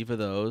sleeve of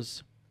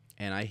those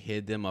and I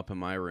hid them up in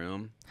my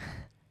room.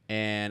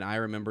 And I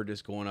remember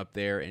just going up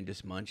there and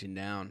just munching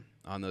down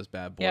on those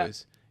bad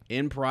boys.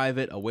 In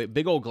private, a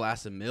big old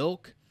glass of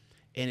milk.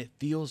 And it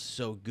feels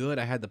so good.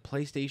 I had the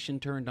PlayStation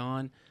turned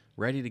on,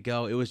 ready to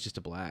go. It was just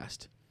a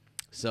blast.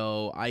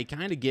 So I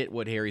kind of get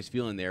what Harry's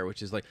feeling there,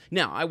 which is like,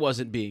 now I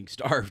wasn't being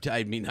starved.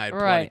 I mean, I had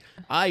plenty.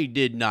 I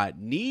did not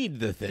need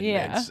the Thin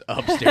Mints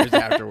upstairs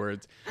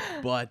afterwards.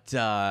 But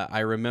I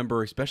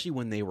remember, especially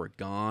when they were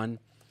gone,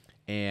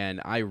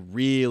 and I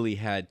really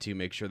had to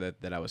make sure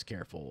that I was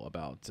careful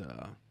about,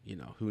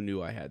 who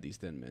knew I had these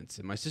Thin Mints.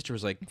 And my sister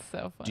was like,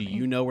 so funny. Do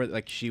you know where,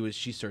 like,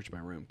 she searched my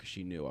room because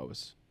she knew I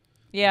was.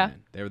 Yeah.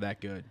 Man, they were that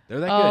good.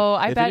 They're that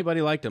good. If bet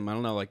anybody liked them, I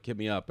don't know, like, hit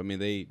me up. I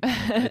mean,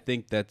 I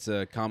think that's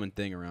a common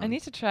thing around. I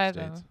need to try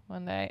them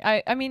one day.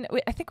 I mean,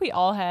 I think we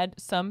all had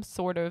some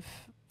sort of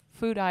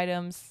food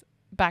items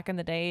back in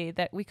the day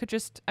that we could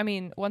just, I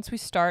mean, once we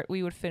start,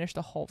 we would finish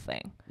the whole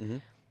thing. Mm-hmm.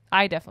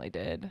 I definitely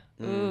did.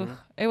 Ooh,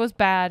 it was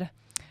bad.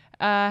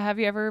 Have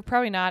you ever?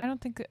 Probably not. I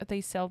don't think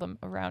they sell them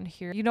around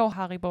here. You know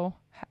Haribo?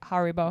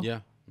 Yeah.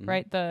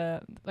 Right?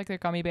 They're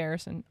gummy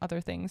bears and other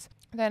things.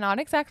 They're not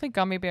exactly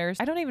gummy bears.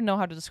 I don't even know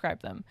how to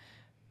describe them.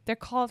 They're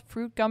called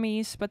fruit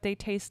gummies, but they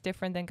taste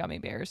different than gummy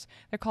bears.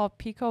 They're called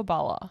Pico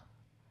Balla.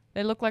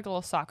 They look like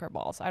little soccer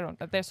balls.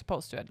 They're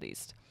supposed to at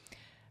least.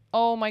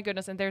 Oh my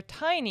goodness. And they're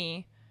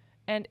tiny.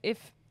 And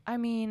by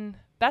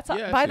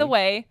the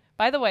way,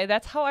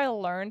 that's how I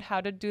learned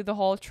how to do the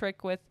whole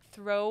trick with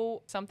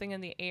throw something in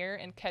the air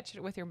and catch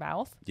it with your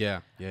mouth. Yeah.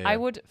 I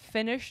would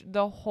finish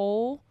the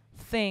whole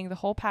thing, the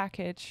whole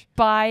package,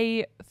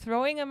 by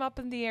throwing them up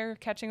in the air,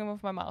 catching them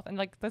with my mouth. And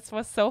like, this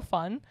was so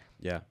fun.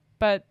 Yeah.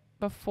 But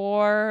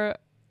before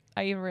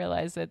I even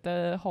realized that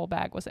the whole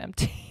bag was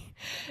empty,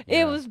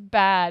 it was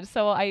bad.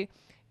 So I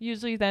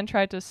usually then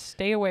tried to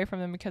stay away from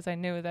them because I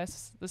knew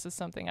this is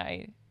something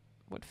I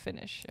would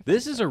finish.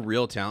 This is a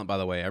real talent, by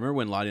the way. I remember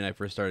when Lottie and I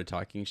first started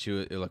talking, she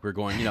was like, we're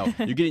going,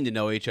 you're getting to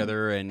know each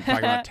other and talking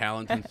about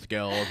talents and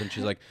skills, and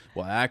she's like,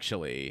 well,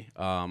 actually,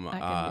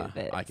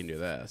 I can do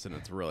this, and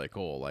it's really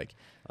cool. Like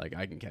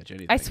I can catch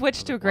anything. I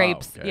switched to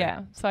grapes,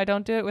 so I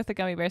don't do it with the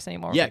gummy bears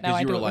anymore. Yeah, now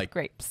I do it with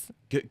grapes.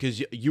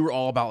 Because you were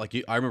all about, like,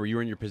 I remember you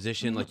were in your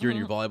position, like you're in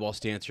your volleyball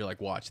stance, you're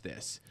like, watch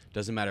this.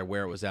 Doesn't matter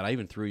where it was at. I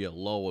even threw you a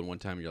low one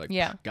time, and you're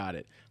like, got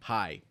it.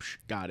 High,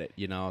 got it.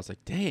 I was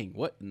like, dang,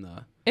 what in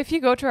the... If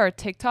you go to our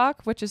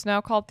TikTok, which is now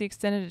called the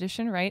Extended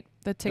Edition, right?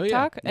 The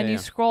TikTok, and you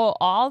scroll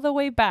all the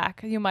way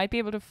back, you might be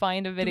able to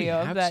find a video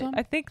of that.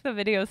 I think the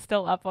video is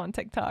still up on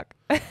TikTok.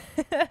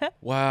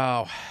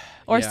 Wow.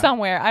 Or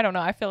somewhere. I don't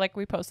know. I feel like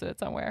we posted it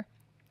somewhere.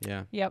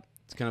 Yeah. Yep.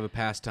 It's kind of a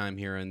pastime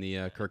here in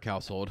the Kirk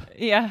household.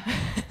 Yeah.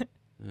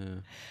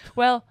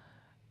 Well,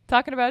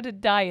 talking about a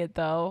diet,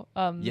 though.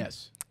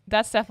 Yes.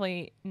 That's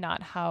definitely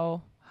not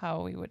how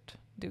we would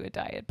do a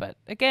diet. But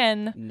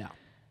again... No.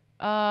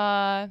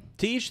 To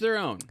each their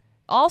own.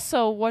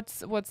 Also,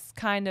 what's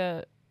kind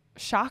of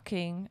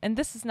shocking, and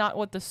this is not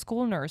what the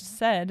school nurse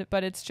said,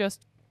 but it's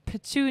just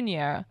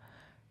Petunia,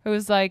 who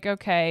was like,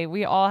 okay,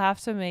 we all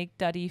have to make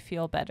Duddy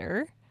feel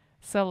better,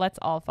 so let's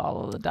all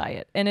follow the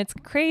diet. And it's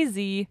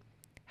crazy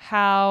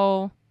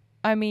how,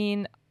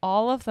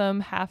 all of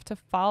them have to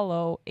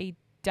follow a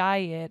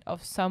diet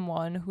of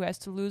someone who has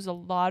to lose a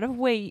lot of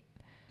weight,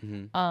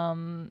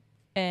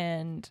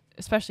 and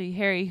especially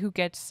Harry, who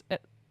gets...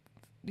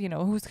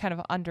 who's kind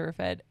of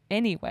underfed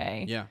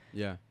anyway.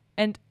 Yeah.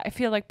 And I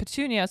feel like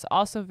Petunia is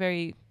also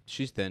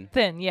she's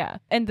thin. Yeah.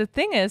 And the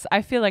thing is,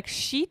 I feel like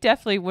she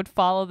definitely would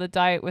follow the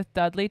diet with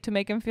Dudley to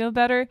make him feel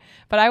better.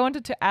 But I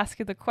wanted to ask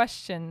you the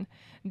question,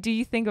 do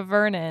you think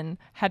Vernon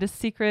had a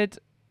secret,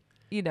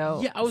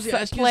 I was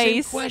asking the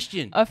same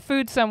question. Of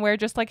food somewhere,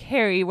 just like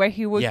Harry, where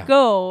he would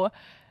go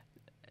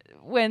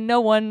when no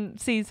one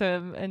sees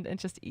him and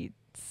just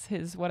eats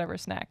his whatever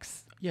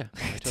snacks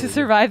to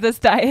survive this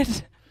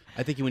diet?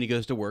 I think when he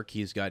goes to work,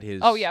 he's got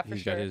his got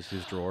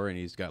his drawer, and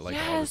he's got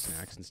all the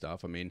snacks and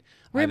stuff.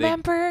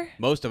 Remember?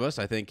 Most of us,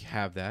 I think,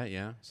 have that.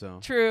 Yeah. So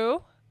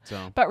true.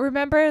 But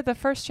remember the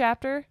first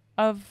chapter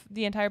of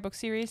the entire book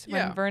series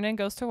when Vernon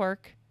goes to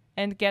work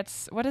and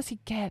gets, what does he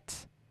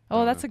get?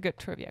 Oh, that's a good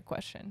trivia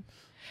question.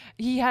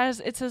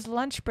 It's his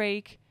lunch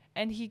break,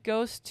 and he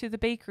goes to the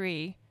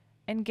bakery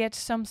and gets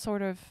some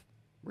sort of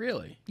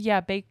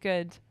baked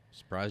good.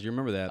 Surprised you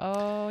remember that.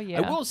 Oh,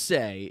 yeah. I will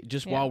say,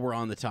 just while we're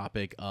on the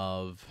topic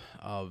of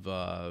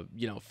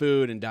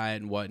food and diet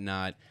and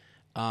whatnot,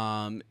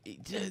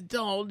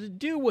 don't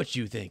do what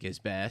you think is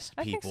best,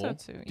 people. I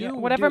think so, too.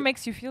 Whatever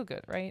makes you feel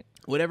good, right?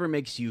 Whatever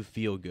makes you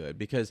feel good.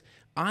 Because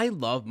I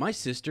love, my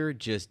sister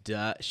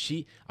I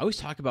always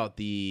talk about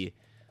the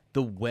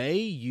the way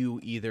you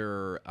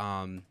either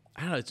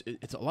I don't know,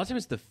 it's a lot of times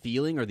it's the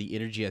feeling or the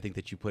energy I think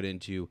that you put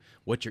into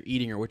what you're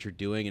eating or what you're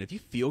doing. And if you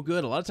feel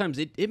good, a lot of times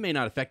it may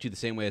not affect you the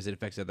same way as it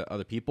affects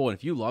other people. And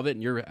if you love it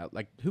and you're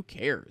like, who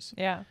cares?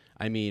 Yeah.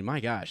 I mean, my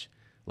gosh,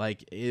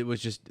 like it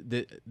was just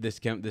this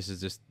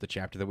is just the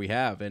chapter that we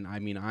have. And I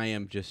mean, I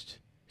am just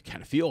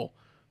kind of feel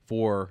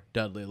for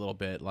Dudley a little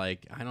bit.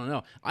 Like, I don't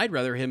know. I'd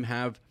rather him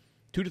have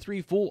 2 to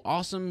 3 full,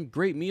 awesome,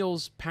 great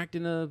meals packed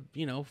in a,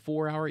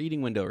 4-hour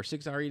eating window or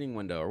 6-hour eating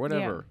window or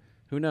whatever. Yeah.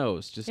 Who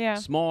knows?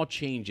 Just small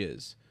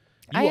changes.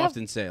 You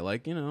often say,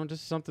 like,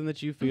 just something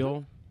that you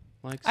feel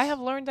like. I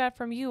have learned that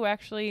from you,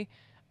 actually.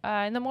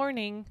 In the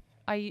morning,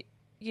 I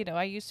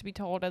used to be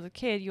told as a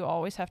kid, you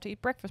always have to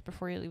eat breakfast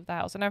before you leave the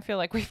house. And I feel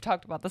like we've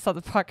talked about this on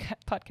the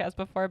podcast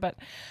before, but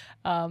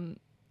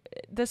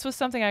this was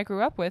something I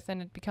grew up with,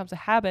 and it becomes a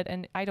habit,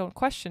 and I don't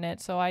question it,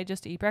 so I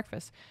just eat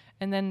breakfast.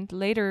 And then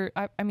later,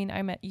 I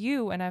met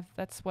you, and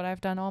that's what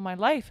I've done all my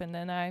life, and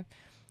then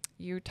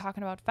you're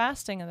talking about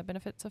fasting and the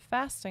benefits of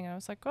fasting. And I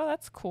was like, oh,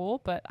 that's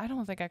cool, but I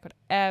don't think I could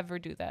ever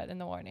do that in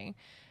the morning.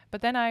 But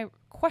then I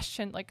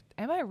questioned, like,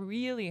 am I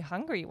really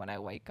hungry when I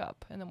wake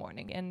up in the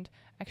morning? And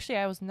actually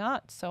I was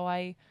not. So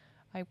I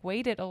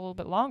waited a little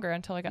bit longer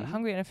until I got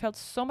hungry, and it felt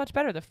so much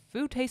better. The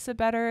food tasted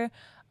better.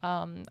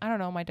 I don't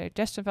know, my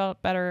digestion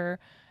felt better,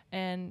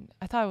 and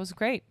I thought it was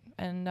great.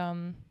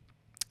 And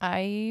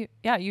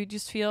you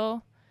just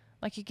feel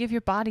like you give your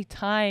body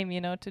time,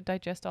 to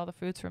digest all the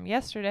foods from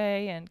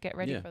yesterday and get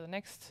ready for the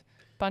next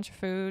bunch of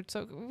food.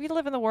 So we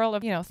live in the world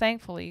of,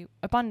 thankfully,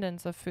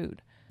 abundance of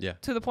food. Yeah.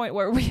 To the point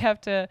where we have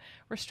to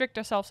restrict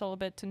ourselves a little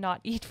bit to not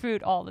eat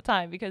food all the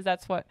time, because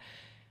that's what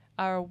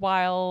our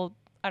wild,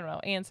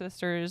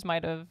 ancestors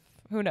might have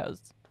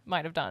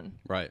done.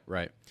 Right.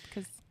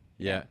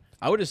 Yeah.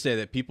 I would just say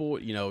that people,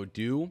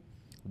 do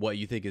what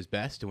you think is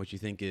best and what you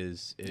think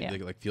is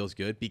like feels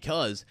good,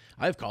 because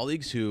I have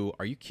colleagues who,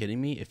 are you kidding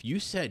me? If you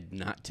said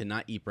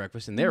not eat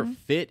breakfast and they're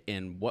fit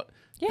and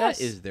that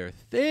is their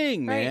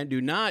thing, man. Right.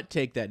 Do not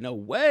take that. No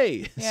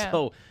way. Yeah.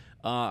 So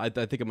I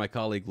think of my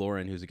colleague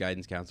Lauren, who's a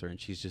guidance counselor, and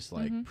she's just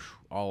like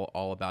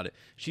all about it.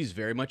 She's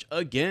very much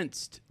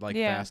against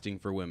fasting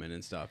for women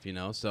and stuff,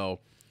 So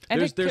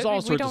there's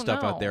all sorts of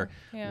stuff out there.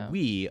 Yeah.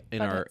 We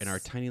in our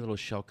tiny little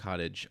shell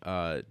cottage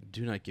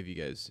do not give you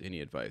guys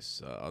any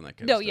advice on that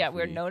kind of stuff. No, yeah,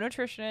 we're no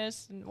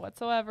nutritionists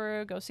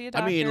whatsoever. Go see a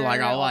doctor. I mean,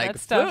 like, I like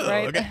food, stuff,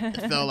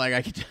 right? So like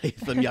I can tell you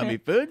some yummy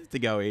foods to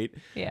go eat.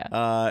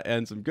 Yeah.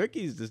 And some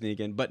cookies to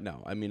sneak in. But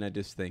no, I mean, I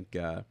just think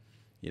I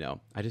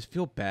just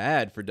feel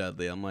bad for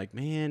Dudley. I'm like,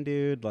 man,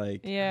 dude,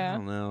 like, I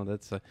don't know.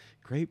 That's a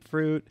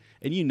grapefruit.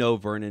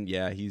 And Vernon,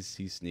 he's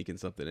sneaking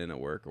something in at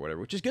work or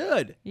whatever, which is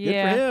good. Yeah.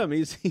 Good for him.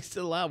 He's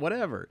still allowed,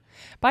 whatever.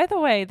 By the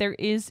way, there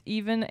is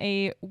even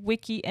a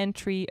wiki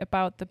entry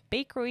about the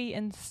bakery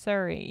in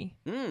Surrey.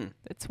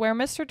 It's where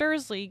Mr.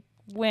 Dursley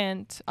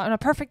went on a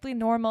perfectly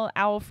normal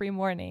owl-free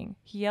morning.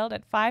 He yelled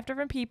at 5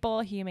 different people.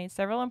 He made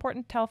several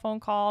important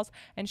telephone calls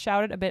and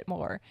shouted a bit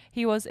more.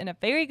 He was in a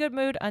very good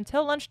mood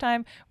until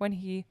lunchtime, when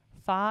he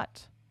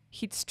thought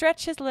he'd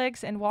stretch his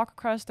legs and walk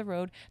across the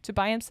road to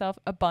buy himself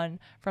a bun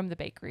from the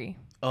bakery.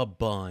 A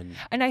bun.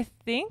 And I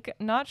think,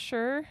 not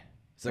sure,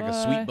 it's like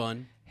a sweet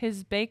bun.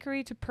 His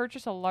bakery to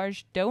purchase a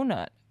large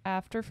donut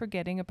after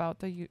forgetting about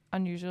the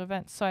unusual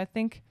events. So I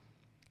think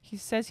he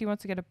says he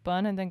wants to get a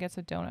bun and then gets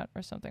a donut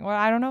or something. Well,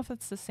 I don't know if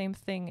it's the same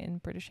thing in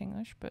British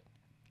English, but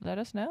let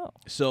us know.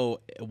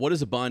 So what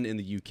is a bun in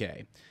the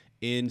UK?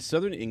 In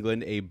southern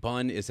England, a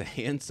bun is a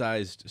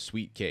hand-sized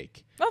sweet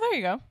cake. Oh, there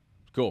you go.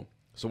 Cool.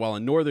 So while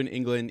in northern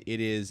England, it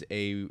is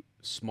a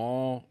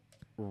small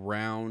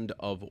round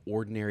of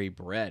ordinary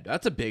bread.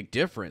 That's a big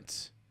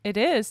difference. It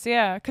is,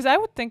 yeah. Because I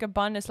would think a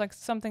bun is like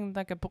something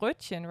like a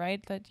Brötchen,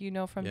 right? That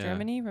from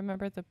Germany.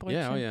 Remember the Brötchen?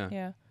 Yeah, oh yeah.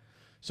 Yeah.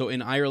 So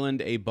in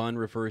Ireland, a bun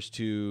refers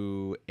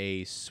to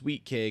a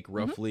sweet cake,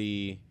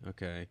 roughly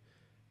the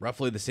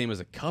same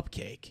as a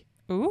cupcake.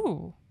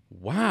 Ooh.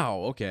 Wow,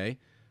 okay.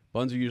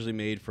 Buns are usually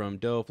made from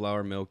dough,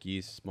 flour, milk,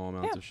 yeast, small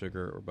amounts of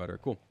sugar or butter.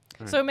 Cool.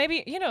 All so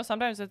maybe,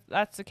 sometimes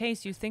that's the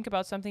case. You think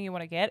about something you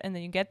want to get, and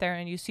then you get there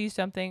and you see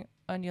something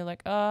and you're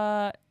like,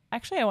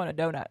 actually, I want a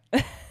donut.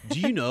 Do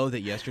you know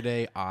that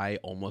yesterday I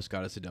almost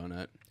got us a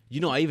donut?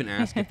 I even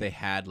asked if they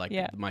had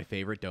my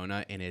favorite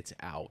donut, and it's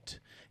out.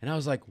 And I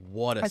was like,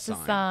 what a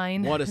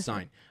sign. What a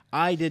sign.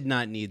 I did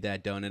not need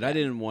that donut. I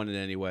didn't want it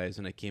anyways.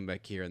 And I came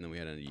back here, and then we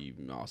had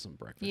an awesome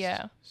breakfast.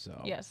 Yeah. So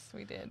yes,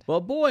 we did.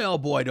 Well, boy, oh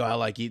boy, do I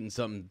like eating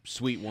something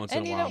sweet once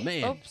in a while.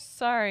 Man. Oops,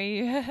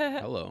 sorry.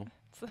 Hello.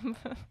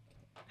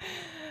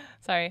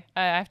 Sorry,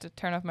 I have to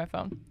turn off my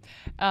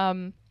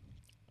phone.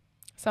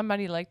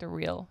 Somebody liked a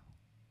reel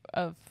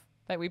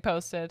that we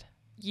posted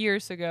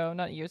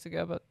not years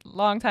ago, but a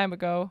long time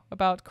ago,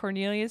 about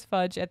Cornelius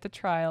Fudge at the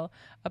trial,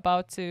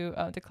 about to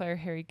declare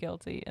Harry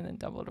guilty, and then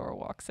Dumbledore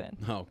walks in.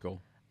 Oh,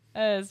 cool.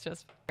 It's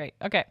just great.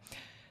 Okay,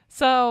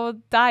 so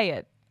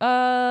diet.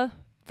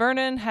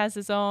 Vernon has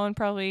his own,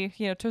 probably,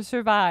 to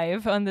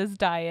survive on this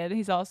diet.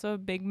 He's also a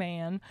big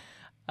man.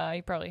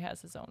 He probably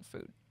has his own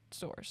food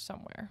store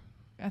somewhere.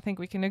 I think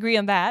we can agree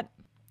on that.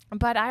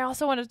 But I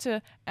also wanted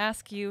to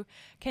ask you,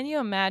 can you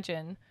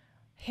imagine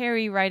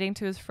Harry writing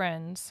to his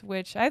friends,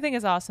 which I think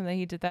is awesome that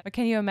he did that. But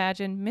can you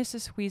imagine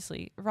Mrs.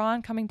 Weasley,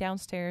 Ron coming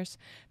downstairs,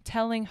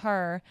 telling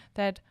her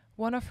that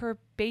one of her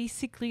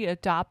basically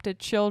adopted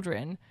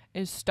children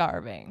is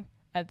starving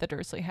at the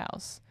Dursley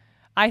house?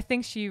 I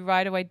think she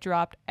right away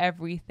dropped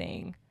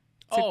everything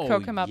to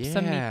cook him up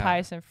some meat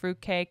pies and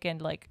fruitcake,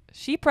 and like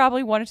she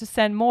probably wanted to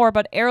send more,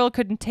 but Errol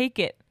couldn't take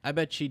it. I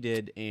bet she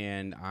did,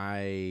 and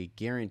I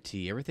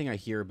guarantee everything I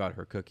hear about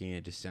her cooking,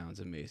 it just sounds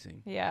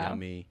amazing. Yeah.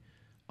 Yummy.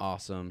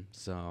 Awesome.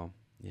 So,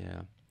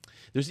 yeah.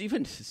 There's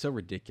even, so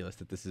ridiculous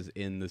that this is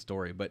in the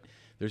story, but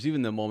there's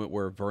even the moment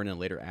where Vernon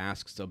later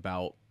asks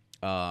about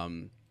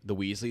the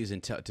Weasleys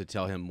and to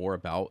tell him more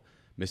about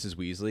Mrs.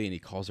 Weasley, and he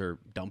calls her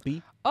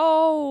Dumpy.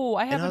 Oh,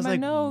 I have in my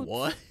notes.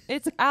 What?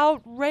 It's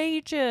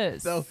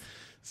outrageous.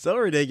 So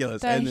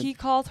ridiculous. That and he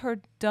called her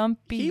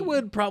Dumpy. He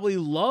would probably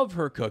love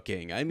her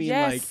cooking. I mean,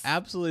 yes. like,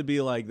 absolutely be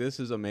like, this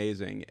is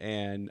amazing.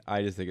 And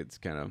I just think it's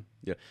kind of,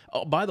 yeah.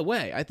 Oh, by the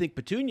way, I think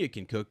Petunia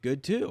can cook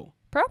good, too.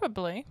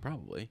 Probably.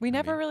 We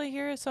never really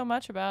hear so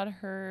much about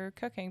her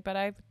cooking, but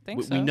I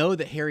think so. We know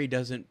that Harry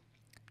doesn't.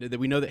 That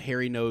we know that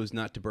Harry knows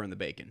not to burn the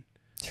bacon.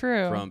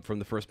 True. From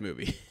the first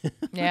movie.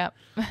 Yeah.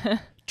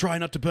 Try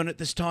not to burn it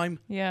this time.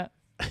 Yeah.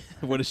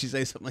 What does she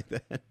say? Something like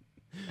that.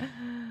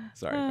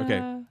 Sorry.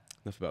 Okay.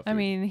 Enough about food. I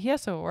mean, he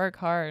has to work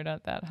hard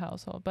at that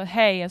household. But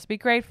hey, let's be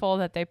grateful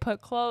that they put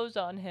clothes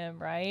on him,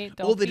 right?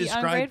 Don't be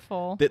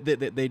ungrateful.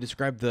 They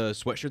describe the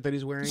sweatshirt that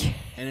he's wearing,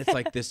 and it's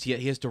like this. He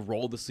has to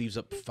roll the sleeves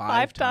up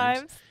five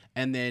times.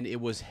 And then it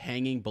was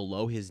hanging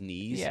below his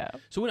knees. Yeah.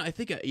 So when I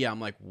think, I'm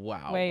like,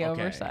 wow. Way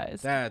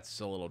oversized. That's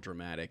a little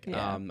dramatic.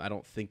 Yeah. I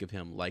don't think of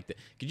him like that.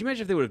 Could you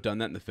imagine if they would have done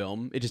that in the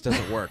film? It just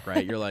doesn't work,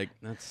 right? You're like,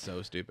 that's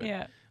so stupid.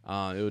 Yeah.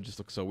 It would just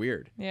look so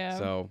weird. Yeah.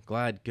 So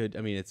good.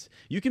 I mean,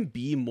 you can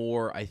be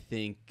more, I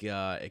think,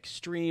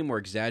 extreme or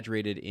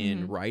exaggerated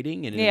in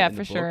writing and in the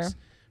books. Sure.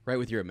 Right,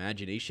 with your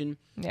imagination.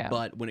 Yeah.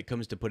 But when it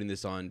comes to putting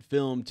this on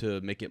film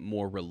to make it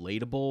more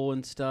relatable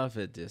and stuff,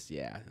 it just,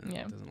 it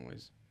doesn't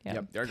always.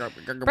 Yeah.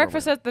 Yep.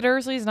 Breakfast at the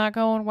Dursleys not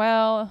going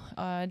well.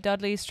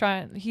 Dudley's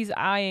he's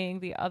eyeing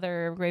the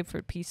other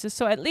grapefruit pieces.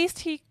 So at least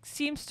he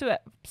seems to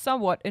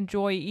somewhat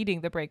enjoy eating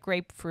the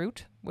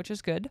grapefruit, which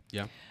is good.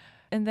 Yeah.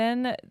 And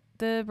then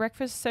the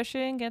breakfast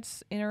session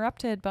gets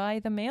interrupted by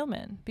the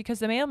mailman because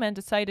the mailman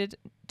decided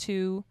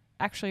to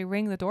actually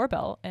ring the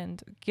doorbell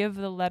and give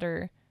the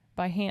letter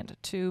by hand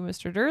to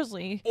Mr.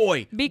 Dursley.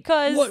 Oi!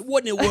 Because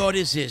what in the world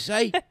is this,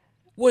 eh?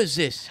 What is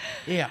this?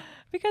 Yeah.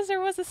 Because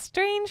there was a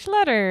strange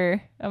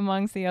letter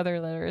amongst the other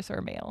letters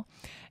or mail.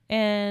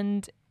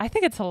 And I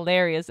think it's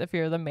hilarious if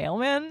you're the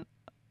mailman.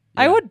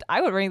 Yeah.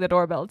 I would ring the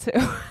doorbell too.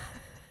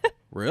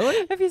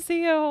 Really? If you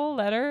see a whole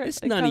letter.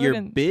 It's none of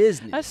your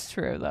business. That's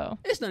true, though.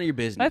 It's none of your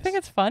business. I think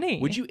it's funny.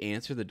 Would you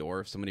answer the door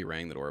if somebody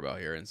rang the doorbell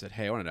here and said,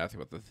 hey, I wanted to ask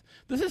you about this?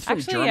 This is from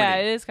Actually, Germany. Yeah,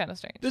 it is kind of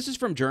strange. This is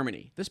from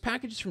Germany. This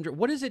package is from Germany.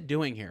 What is it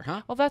doing here,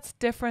 huh? Well, that's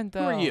different, though.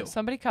 Who are you?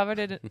 Somebody covered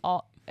it in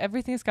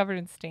everything's covered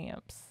in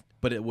stamps.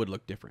 But it would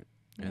look different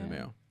in the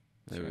mail.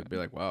 It would be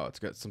like, wow, it's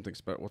got something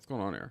special. What's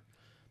going on here?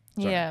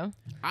 Sorry. Yeah.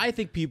 I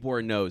think people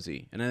are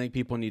nosy, and I think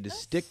people need to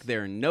stick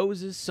their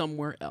noses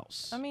somewhere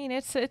else. I mean,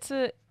 it's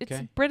a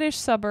British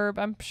suburb.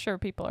 I'm sure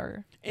people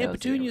are. And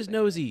Petunia's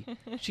nosy.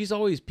 She's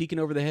always peeking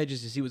over the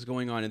hedges to see what's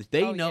going on, and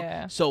they know.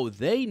 Yeah. So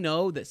they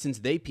know that since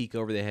they peek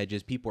over the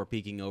hedges, people are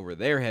peeking over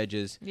their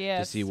hedges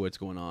to see what's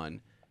going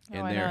on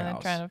in their house.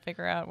 I'm trying to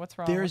figure out what's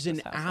wrong. There's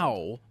an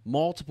owl,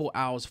 multiple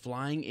owls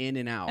flying in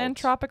and out, and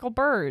tropical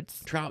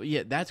birds.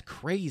 Yeah, that's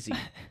crazy.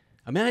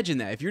 Imagine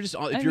that. If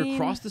you're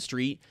across the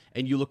street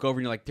and you look over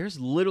and you're like, there's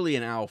literally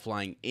an owl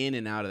flying in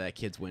and out of that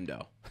kid's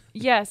window.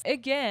 Yes.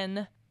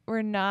 Again,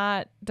 we're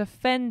not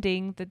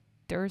defending the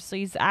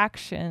Dursleys'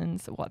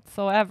 actions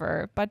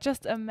whatsoever, but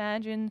just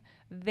imagine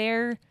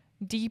their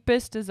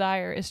deepest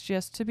desire is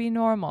just to be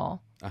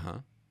normal. Uh-huh.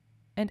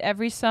 And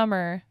every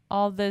summer,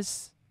 all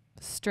this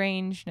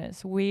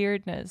strangeness,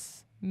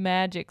 weirdness,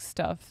 magic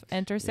stuff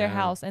enters their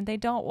house and they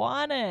don't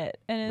want it.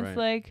 And it's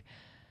like...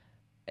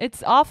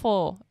 It's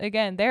awful.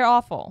 Again, they're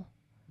awful.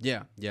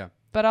 Yeah, yeah.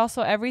 But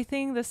also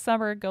everything this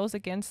summer goes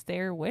against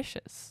their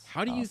wishes.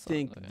 How do you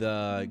think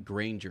the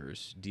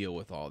Grangers deal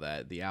with all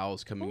that? The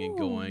owls coming and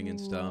going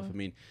and stuff. I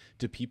mean,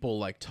 do people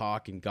like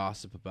talk and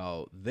gossip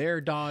about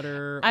their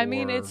daughter? I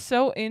mean, it's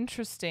so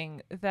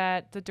interesting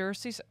that the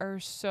Dursleys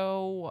are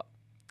so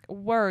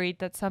worried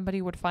that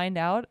somebody would find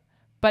out.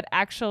 But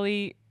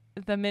actually,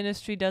 the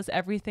Ministry does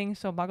everything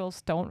so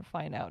Muggles don't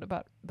find out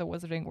about the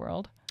Wizarding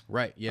World.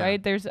 Right, yeah.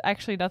 Right? There's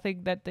actually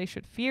nothing that they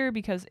should fear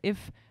because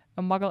if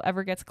a Muggle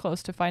ever gets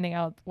close to finding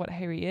out what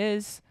Harry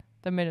is,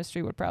 the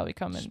Ministry would probably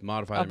come and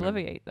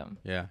obliviate them.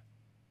 Yeah.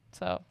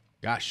 So.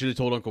 Gosh, should have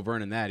told Uncle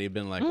Vernon that. He'd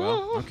been like,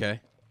 well,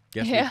 okay.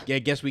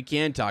 Guess we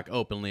can talk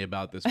openly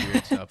about this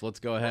weird stuff. Let's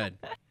go ahead.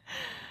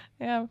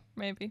 Yeah,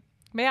 maybe.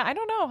 But yeah, I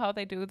don't know how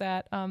they do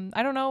that.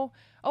 I don't know.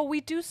 Oh, we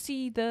do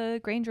see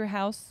the Granger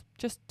house,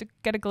 just to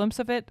get a glimpse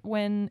of it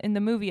when in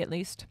the movie at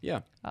least.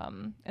 Yeah.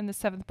 In the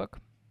 7th book.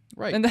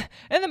 Right. In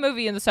the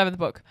movie, in the 7th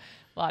book,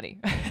 Lottie.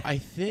 I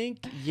think,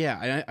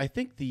 yeah. I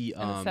think the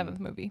in the 7th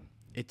movie.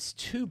 It's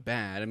too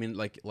bad. I mean,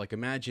 like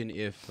imagine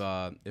if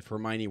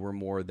Hermione were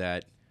more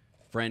that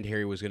friend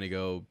Harry was going to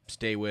go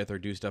stay with or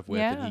do stuff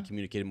with, and he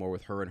communicated more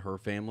with her and her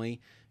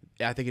family.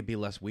 I think it'd be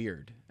less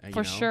weird.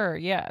 For sure,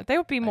 yeah. They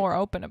would be more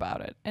open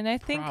about it. And I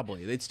think...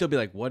 Probably. They'd still be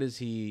like, what is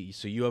he...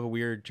 So you have a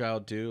weird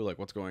child too? Like,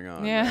 what's going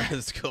on? Yeah.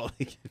 It's cool.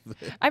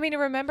 I mean, I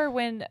remember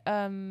when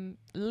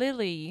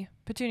Lily,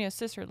 Petunia's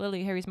sister,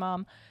 Lily, Harry's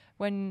mom,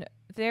 when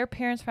their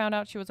parents found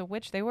out she was a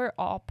witch, they were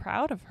all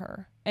proud of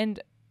her.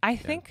 And I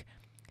think,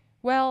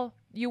 well,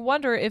 you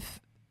wonder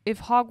if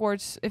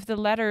Hogwarts, if the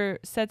letter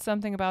said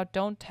something about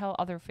don't tell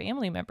other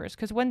family members.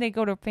 Because when they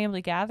go to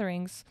family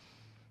gatherings...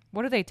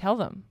 What do they tell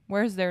them?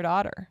 Where's their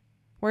daughter?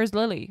 Where's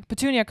Lily?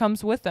 Petunia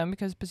comes with them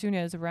because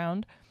Petunia is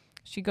around.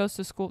 She goes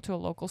to school, to a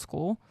local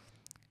school.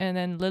 And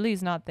then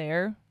Lily's not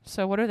there.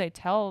 So what do they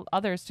tell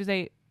others? Do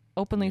they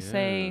openly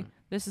say,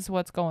 this is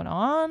what's going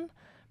on?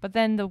 But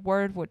then the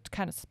word would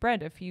kind of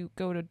spread if you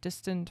go to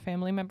distant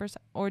family members.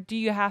 Or do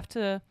you have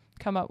to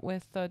come up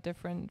with a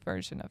different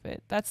version of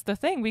it? That's the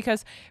thing.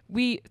 Because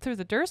through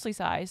the Dursley's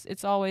eyes,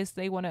 it's always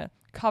they want to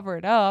cover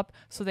it up.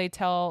 So they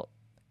tell...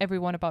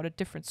 everyone about a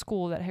different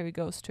school that Harry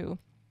goes to.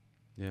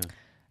 Yeah.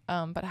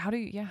 But how do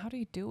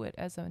you do it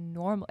as a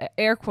normal,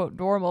 air quote,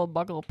 normal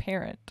Muggle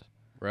parent?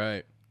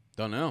 Right.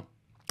 Don't know.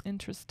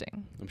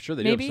 Interesting. I'm sure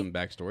they do have some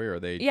backstory, or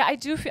they... Yeah, I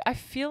do. I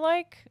feel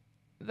like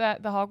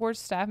that the Hogwarts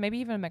staff, maybe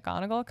even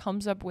McGonagall,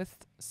 comes up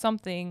with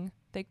something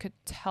they could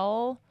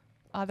tell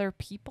other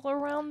people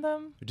around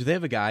them. Do they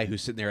have a guy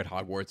who's sitting there at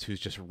Hogwarts who's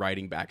just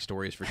writing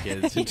backstories for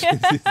kids?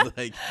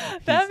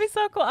 That'd be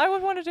so cool. I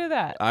would want to do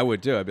that. I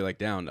would too. I'd be like,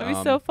 down. That'd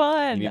be so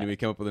fun. You need to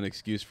come up with an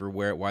excuse for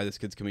why this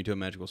kid's coming to a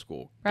magical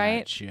school.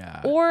 Right.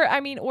 Gotcha.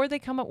 Or they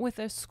come up with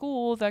a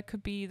school that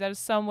is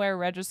somewhere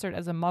registered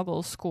as a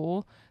Muggle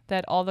school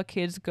that all the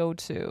kids go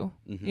to.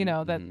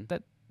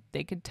 That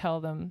they could tell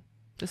them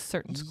this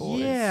certain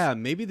school is.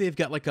 Maybe they've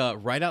got like a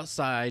right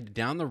outside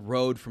down the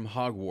road from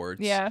Hogwarts.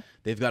 Yeah.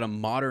 They've got a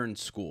modern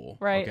school.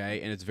 Right. Okay.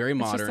 And it's very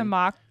modern. It's just a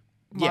mock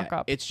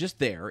up. It's just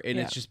there and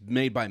it's just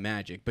made by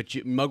magic. But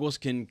Muggles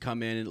can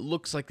come in and it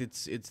looks like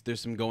there's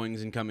some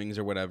goings and comings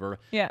or whatever.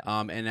 Yeah.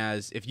 And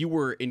if you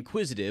were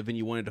inquisitive and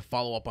you wanted to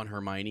follow up on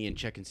Hermione and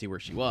check and see where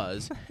she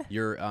was,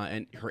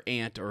 and her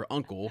aunt or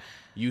uncle,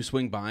 you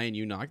swing by and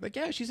you knock like,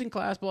 yeah, she's in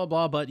class, blah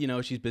blah, but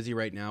she's busy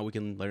right now. We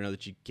can let her know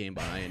that she came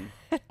by and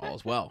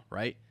all's well,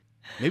 right?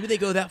 Maybe they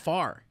go that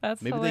far.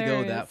 Maybe they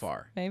go that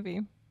far.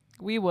 Maybe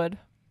we would.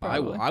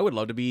 I would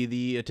love to be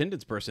the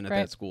attendance person at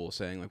that school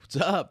saying, like, what's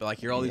up? Like,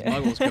 here are all these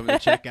Muggles coming to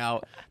check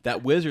out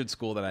that wizard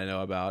school that I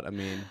know about. I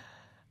mean...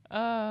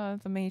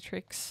 the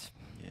Matrix.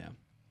 Yeah.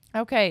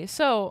 Okay,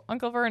 so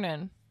Uncle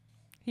Vernon,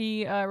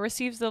 he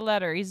receives the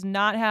letter. He's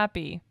not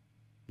happy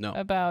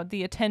about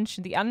the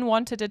attention, the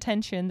unwanted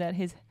attention that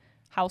his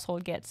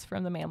household gets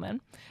from the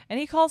mailman. And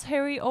he calls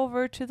Harry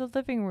over to the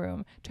living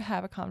room to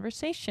have a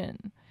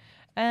conversation.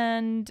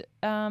 And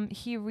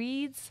he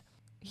reads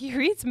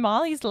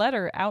Molly's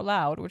letter out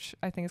loud, which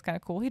I think is kind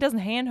of cool. He doesn't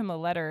hand him a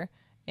letter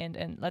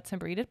and lets him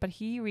read it, but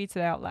he reads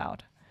it out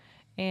loud.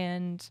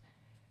 And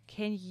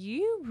can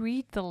you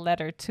read the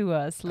letter to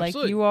us like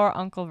you are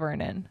Uncle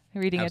Vernon,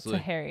 reading it to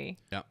Harry?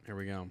 Yeah, here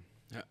we go.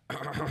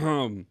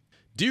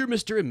 Dear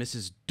Mr. and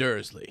Mrs.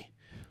 Dursley,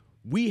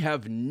 we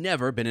have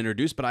never been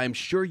introduced, but I am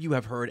sure you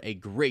have heard a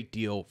great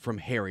deal from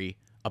Harry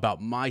about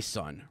my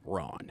son,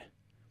 Ron.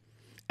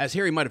 As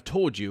Harry might have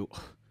told you...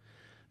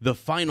 The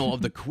final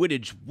of the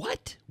Quidditch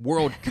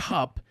World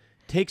Cup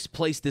takes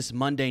place this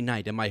Monday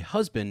night, and my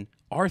husband,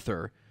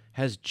 Arthur,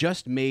 has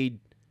just made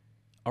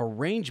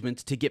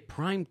arrangements to get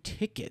prime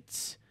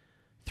tickets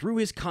through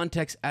his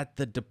contacts at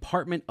the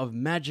Department of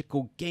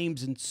Magical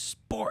Games and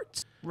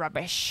Sports.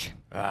 Rubbish.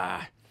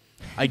 I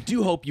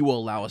do hope you will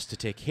allow us to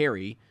take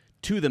Harry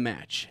to the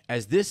match,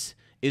 as this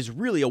is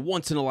really a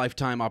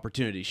once-in-a-lifetime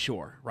opportunity,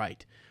 sure,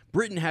 right.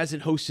 Britain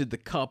hasn't hosted the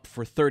Cup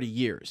for 30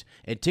 years,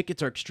 and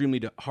tickets are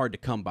extremely hard to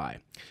come by.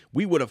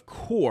 We would, of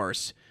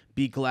course,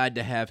 be glad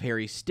to have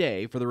Harry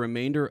stay for the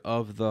remainder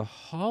of the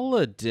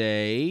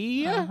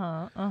holiday.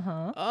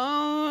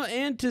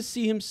 And to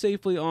see him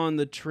safely on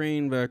the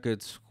train back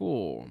at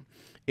school.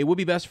 It would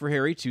be best for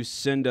Harry to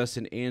send us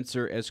an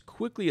answer as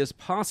quickly as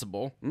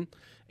possible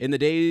in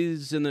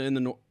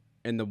the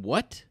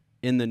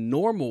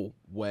normal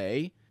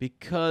way,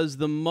 because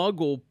the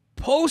Muggle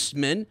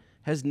postman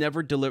has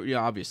never delivered,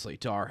 obviously,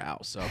 to our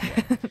house.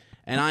 Okay.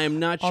 And I am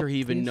not sure he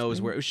even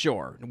knows where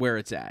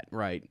it's at.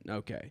 Right.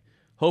 Okay.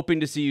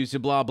 Hoping to see you, so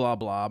blah, blah,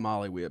 blah,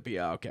 Molly Whip.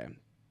 Yeah, okay.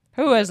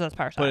 Who is this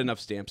person? Put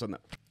enough stamps on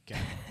that. Okay.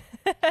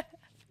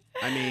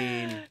 I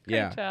mean,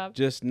 job.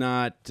 Just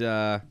not,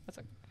 I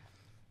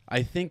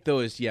think,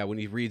 though, when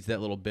he reads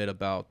that little bit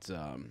about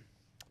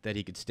that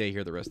he could stay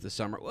here the rest of the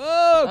summer.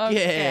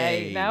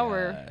 Okay. Now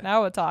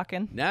we're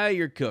talking. Now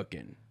you're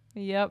cooking.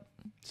 Yep.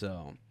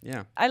 So,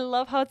 yeah. I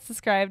love how it's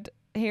described.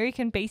 Harry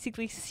can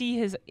basically see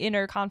his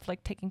inner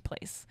conflict taking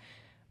place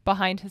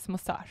behind his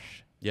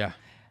mustache. Yeah.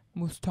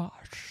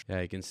 Mustache. Yeah,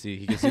 you can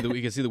see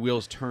the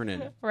wheels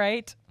turning.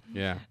 Right.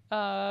 Yeah.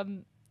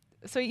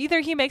 So either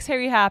he makes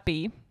Harry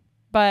happy,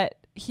 but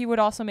he would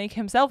also make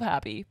himself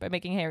happy by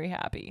making Harry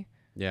happy.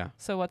 Yeah.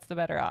 So what's the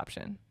better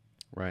option?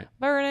 Right.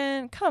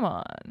 Vernon, come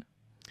on.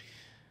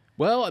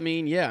 Well, I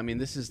mean, yeah. I mean,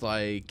 this is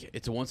like,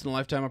 it's a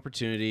once-in-a-lifetime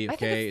opportunity.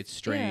 Okay, it's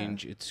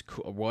strange. Yeah. It's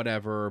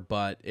whatever,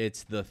 but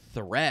it's the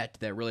threat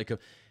that really could...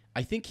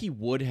 I think he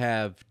would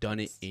have done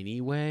it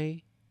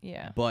anyway.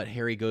 Yeah. But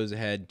Harry goes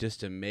ahead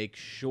just to make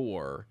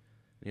sure.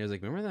 And he was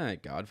like, remember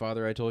that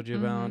Godfather I told you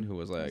about who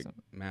was like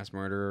mass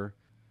murderer?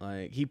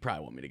 Like, he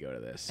probably want me to go to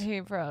this. He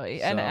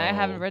probably, and I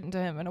haven't written to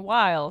him in a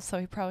while, so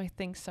he probably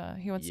thinks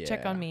he wants to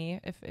check on me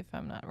if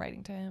I'm not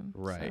writing to him.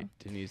 Right.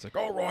 So. And he's like,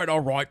 all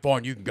right,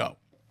 fine, you can go.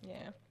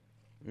 Yeah.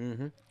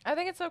 Mm-hmm. I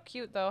think it's so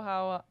cute, though,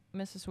 how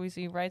Mrs.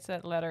 Weasley writes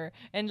that letter.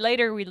 And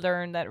later we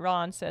learn that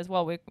Ron says,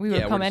 well, we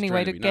will come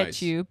anyway to get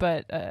nice. You,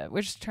 but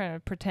we're just trying to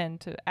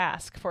pretend to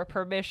ask for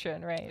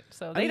permission, right?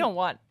 So they don't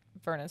want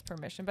Vernon's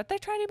permission, but they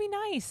try to be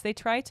nice. They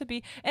try to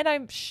be, and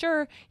I'm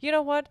sure, you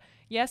know what?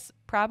 Yes,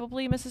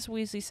 probably Mrs.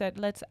 Weasley said,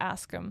 let's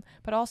ask him.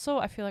 But also,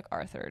 I feel like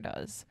Arthur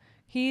does.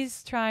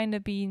 He's trying to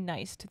be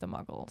nice to the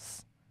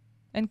Muggles.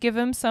 And give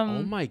him some,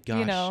 oh my gosh.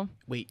 You know.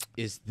 Wait,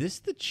 is this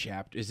the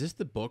chapter? Is this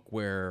the book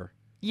where...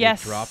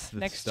 Yes, the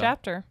next stuff?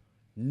 Chapter.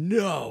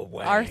 No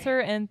way. Arthur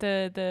and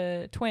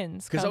the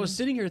twins. Because I was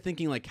sitting here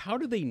thinking, like, how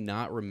do they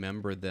not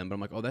remember them? But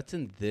I'm like, oh, that's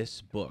in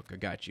this book. I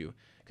got you.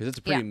 Because it's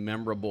a pretty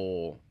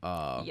memorable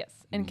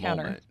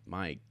encounter. Moment.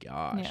 My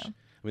gosh. Yeah.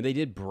 I mean, they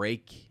did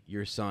break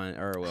your son,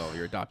 or, well,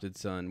 your adopted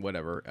son,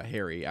 whatever,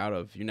 Harry, out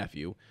of your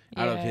nephew,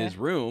 out of his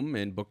room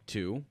in book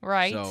 2.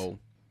 Right. So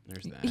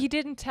there's that. He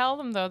didn't tell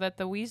them, though, that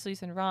the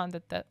Weasleys and Ron,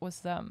 that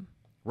was them.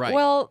 Right.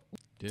 Well...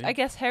 I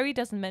guess Harry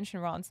doesn't mention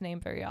Ron's name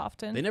very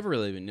often. They never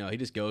really even know. He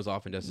just goes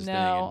off and does his thing.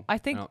 No, I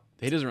think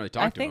he doesn't really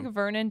talk to him. I think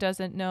Vernon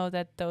doesn't know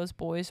that those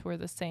boys were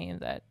the same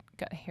that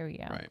got Harry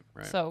out.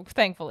 Right. So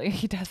thankfully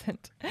he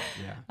doesn't.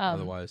 Yeah.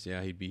 Otherwise,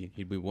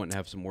 he'd want to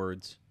have some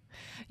words.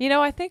 You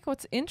know, I think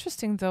what's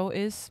interesting though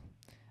is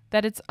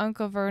that it's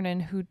Uncle Vernon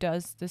who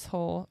has this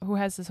whole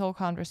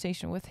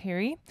conversation with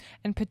Harry,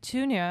 and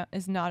Petunia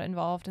is not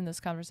involved in this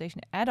conversation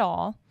at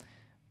all.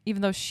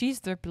 Even though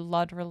she's their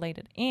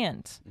blood-related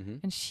aunt,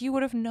 and she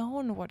would have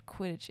known what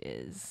Quidditch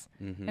is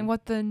and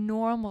what the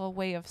normal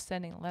way of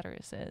sending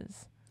letters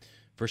is.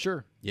 For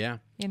sure, yeah.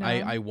 You know?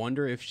 I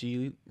wonder if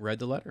she read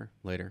the letter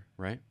later,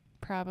 right?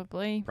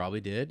 Probably.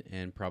 Probably did,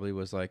 and probably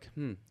was like,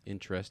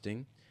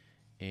 interesting.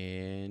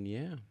 And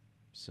yeah,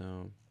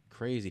 so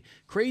crazy.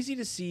 Crazy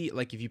to see,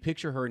 like, if you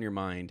picture her in your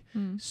mind,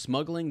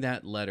 smuggling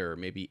that letter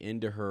maybe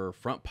into her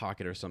front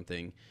pocket or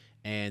something,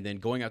 and then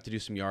going out to do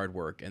some yard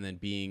work, and then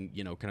being,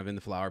 kind of in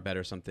the flower bed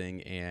or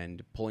something,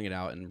 and pulling it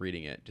out and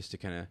reading it, just to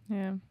kind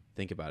of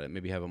think about it.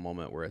 Maybe have a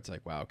moment where it's like,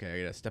 wow, okay,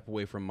 I gotta step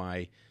away from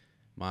my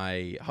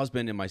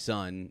husband and my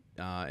son,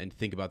 and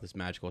think about this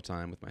magical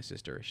time with my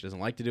sister. She doesn't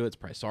like to do it. It's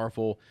probably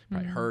sorrowful.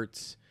 Probably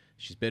hurts.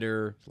 She's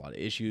bitter. There's a lot of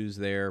issues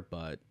there,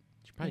 but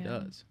she probably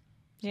does.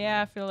 So.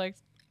 Yeah,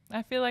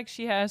 I feel like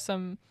she has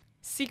some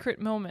secret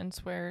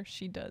moments where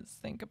she does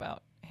think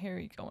about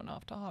Harry going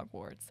off to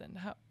Hogwarts, and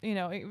how,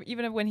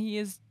 even when he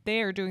is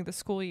there doing the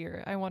school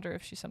year, I wonder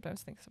if she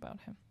sometimes thinks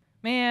about him.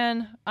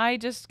 Man, I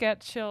just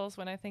get chills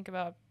when I think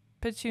about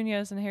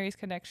Petunia's and Harry's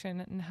connection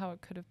and how it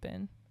could have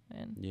been.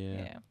 And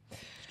yeah.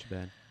 It's too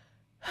bad.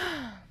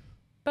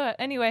 But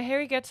anyway,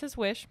 Harry gets his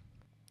wish,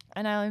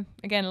 and I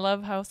again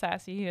love how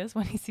sassy he is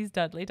when he sees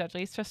Dudley.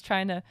 Dudley's just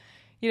trying to,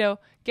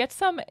 get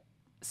some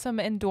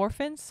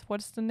endorphins.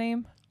 What's the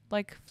name?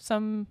 Like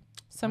some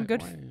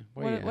good.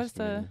 What's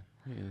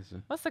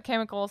the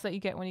chemicals that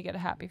you get when you get a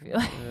happy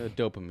feeling?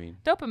 Dopamine.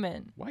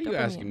 Dopamine. Why are you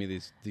asking me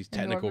these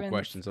technical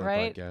questions on the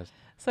podcast?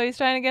 So he's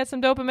trying to get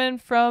some dopamine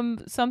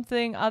from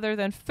something other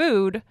than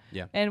food.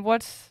 Yeah. And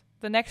what's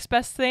the next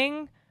best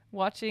thing?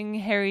 Watching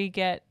Harry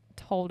get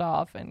told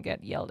off and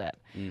get yelled at.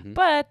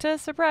 But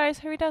surprise,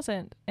 Harry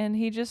doesn't. And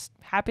he just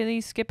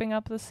happily skipping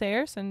up the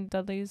stairs, and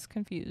Dudley's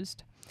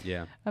confused.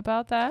 Yeah.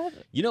 About that.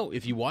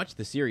 If you watch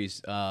the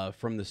series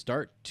from the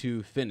start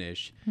to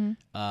finish,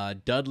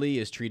 Dudley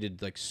is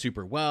treated like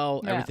super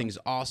well. Yeah. Everything's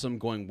awesome,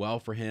 going well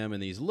for him,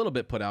 and he's a little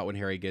bit put out when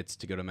Harry gets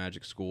to go to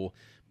magic school.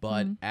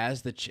 But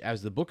as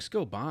the books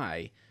go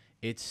by,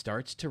 it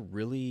starts to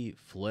really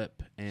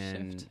flip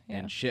and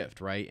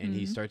shift, right? And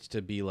he starts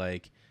to be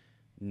like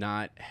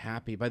not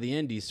happy. By the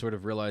end, he's sort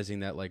of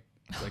realizing that like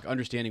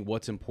understanding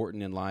what's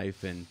important in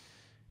life and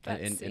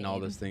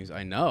all those things.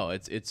 I know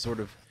it's sort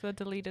of the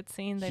deleted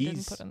scene they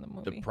didn't put in the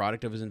movie. The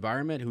product of his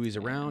environment, who he's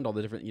around, all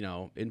the different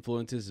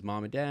influences, his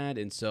mom and dad,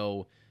 and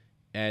so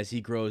as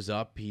he grows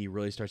up, he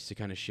really starts to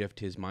kind of shift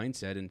his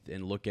mindset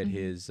and look at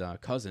his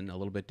cousin a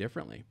little bit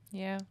differently.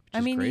 Yeah, I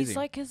mean crazy. He's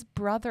like his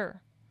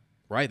brother.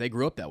 Right, they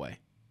grew up that way,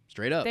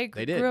 straight up. They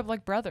grew up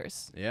like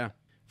brothers. Yeah,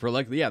 for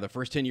the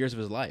first 10 years of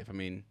his life. I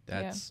mean,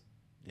 that's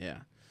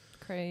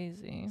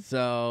crazy.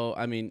 So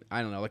I mean,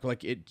 I don't know,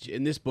 like it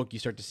in this book you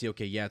start to see,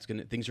 okay,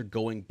 things are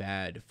going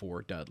bad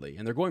for Dudley,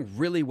 and they're going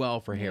really well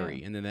for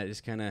Harry, and then that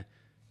just kind of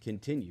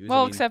continues.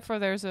 Well, except for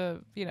there's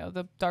the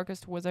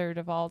darkest wizard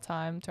of all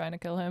time trying to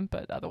kill him,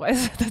 but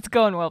otherwise that's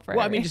going well for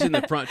Harry. I mean, just in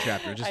the front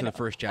chapter, just in the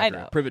first chapter,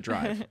 I know. Privet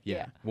Drive. Yeah.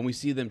 Yeah. When we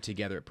see them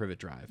together at Privet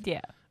Drive.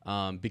 Yeah.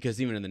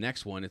 Because even in the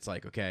next one, it's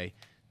like, okay,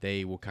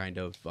 they will kind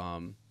of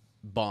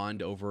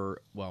bond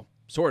over, well,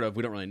 sort of.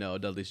 We don't really know.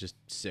 Dudley's just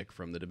sick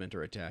from the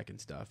Dementor attack and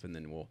stuff, and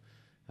then we'll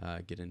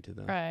get into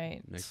the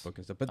next book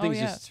and stuff. But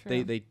things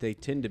they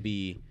tend to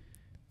be,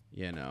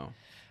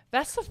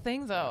 That's the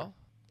thing, though.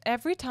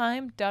 Every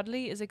time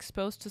Dudley is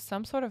exposed to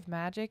some sort of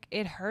magic,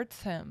 it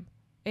hurts him.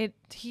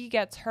 He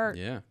gets hurt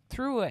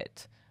through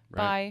it.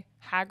 By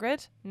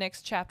Hagrid,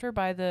 next chapter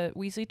by the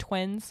Weasley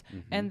twins,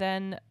 and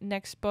then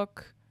next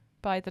book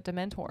by the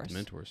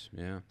Dementors.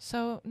 Yeah.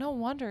 So no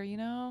wonder,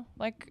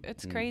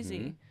 it's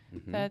crazy.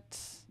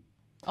 That's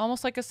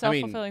almost like a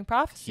self-fulfilling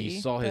prophecy. He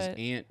saw his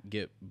aunt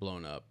get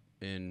blown up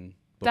in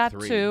book that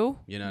 3. Too.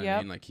 You know what I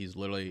mean? Like he's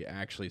literally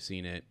actually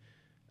seen it,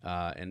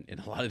 and in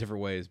a lot of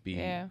different ways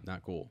being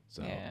not cool.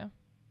 So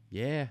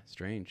yeah,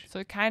 strange. So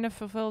it kind of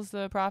fulfills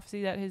the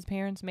prophecy that his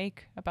parents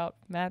make about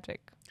magic.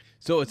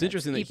 So it's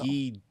interesting that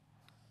he,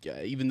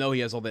 even though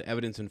he has all that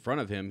evidence in front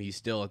of him, he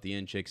still at the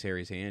end shakes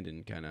Harry's hand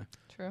and kind of,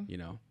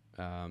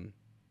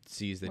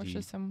 sees that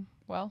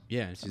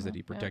sees that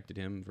he protected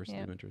him versus the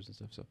Dementors and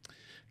stuff. So,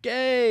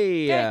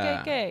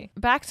 gay.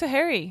 Back to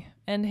Harry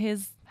and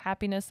his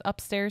happiness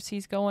upstairs.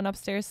 He's going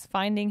upstairs,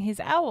 finding his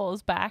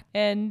owls back,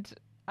 and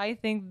I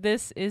think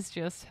this is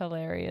just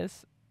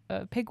hilarious.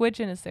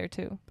 Pigwidgeon is there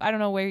too. I don't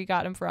know where he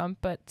got him from,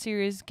 but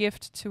Sirius'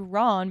 gift to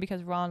Ron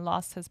because Ron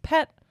lost his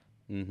pet.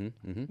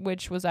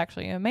 Which was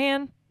actually a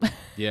man.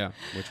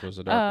 Which was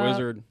a dark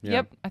wizard. Yeah.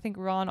 Yep. I think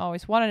Ron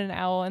always wanted an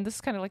owl, and this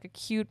is kind of like a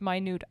cute,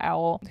 minute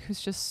owl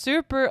who's just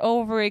super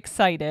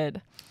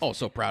overexcited. Oh,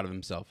 so proud of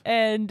himself.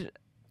 And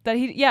that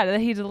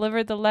he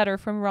delivered the letter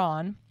from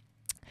Ron.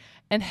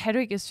 And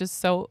Hedwig is just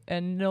so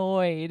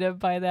annoyed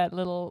by that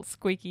little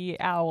squeaky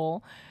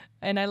owl.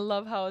 And I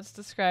love how it's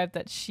described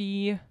that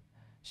she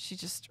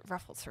just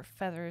ruffles her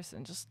feathers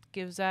and just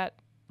gives that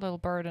little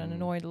bird an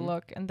annoyed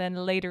look, and then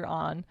later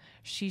on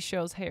she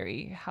shows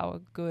Harry how a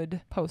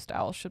good post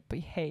owl should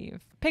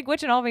behave.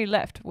 Pigwidgeon already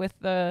left with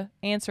the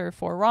answer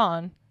for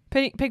Ron.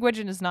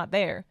 Pigwidgeon is not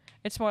there.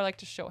 It's more like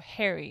to show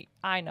Harry,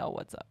 I know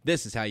what's up.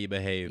 This is how you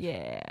behave.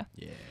 Yeah.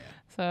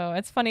 So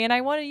it's funny, and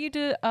I wanted you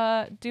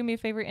to do me a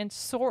favor and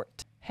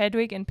sort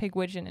Hedwig and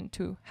Pigwidgeon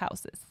into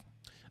houses.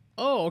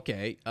 Oh,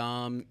 okay.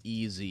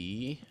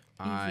 Easy.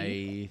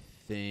 I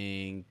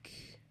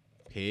think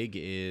Pig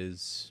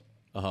is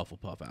a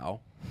Hufflepuff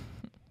owl.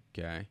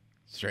 Okay.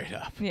 Straight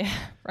up. Yeah.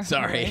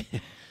 Sorry.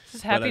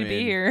 Just happy to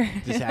be here.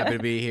 Just happy to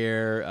be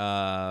here.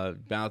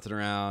 Bouncing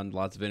around,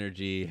 lots of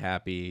energy,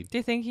 happy. Do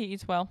you think he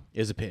eats well?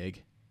 Is a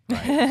pig.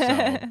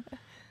 Right.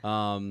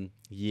 So,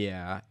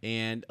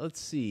 and let's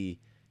see.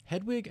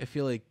 Hedwig, I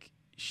feel like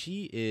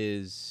she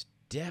is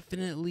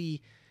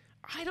definitely,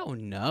 I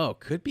don't know,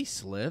 could be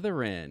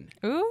Slytherin.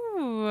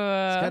 Ooh.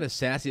 She's kind of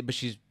sassy, but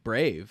she's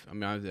brave. I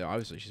mean,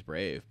 obviously she's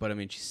brave, but I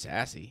mean, she's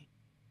sassy.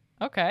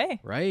 Okay.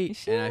 Right?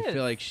 And I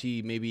feel like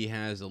she maybe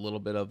has a little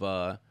bit of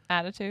a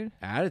attitude.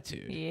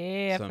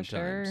 Yeah, sometimes. for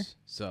sure.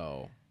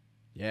 So,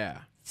 yeah.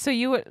 So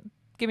you would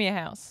give me a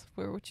house.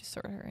 Where would you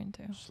sort her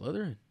into?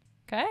 Slytherin.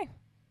 Okay.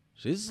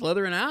 She's a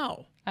Slytherin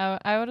owl.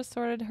 I would have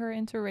sorted her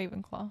into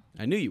Ravenclaw.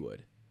 I knew you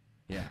would.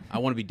 Yeah. I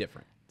want to be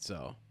different.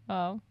 So.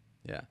 Oh.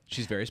 Yeah.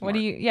 She's very smart. What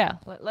do you? Yeah.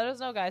 Let us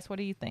know, guys. What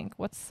do you think?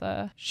 What's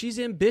She's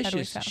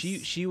ambitious.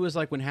 She was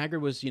like, when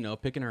Hagrid was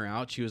picking her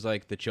out, she was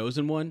like, the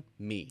chosen one,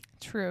 me.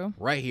 True.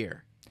 Right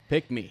here.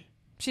 Pick me.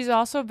 She's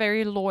also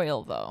very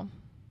loyal, though.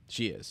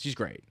 She is. She's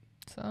great.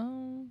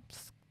 So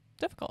it's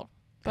difficult,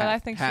 but I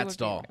think she would be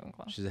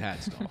Ravenclaw. She's a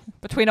hat stall.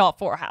 Between all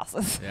 4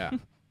 houses. Yeah.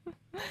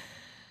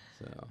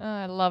 So.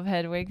 I love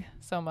Hedwig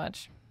so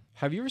much.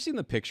 Have you ever seen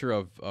the picture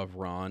of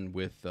Ron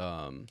with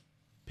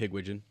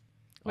Pigwidgeon?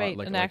 Wait,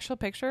 an actual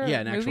picture? Yeah,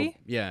 an movie?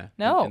 actual. Yeah.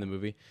 No. In the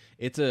movie,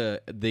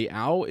 the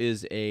owl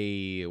is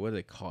a, what do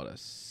they call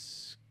it?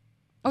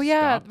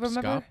 Remember?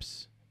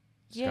 Scops?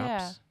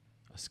 Yeah.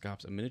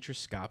 A miniature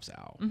Scops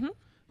owl. Mm-hmm.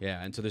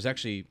 Yeah, and so there's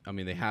actually, I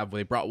mean,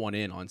 they brought one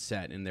in on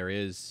set, and there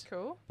is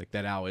cool. Like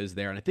that owl is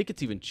there, and I think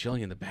it's even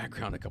chilling in the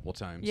background a couple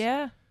times.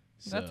 Yeah,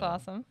 so, that's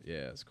awesome.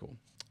 Yeah, it's cool.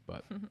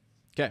 But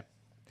okay.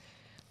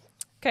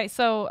 Okay,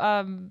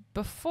 so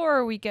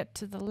before we get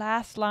to the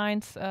last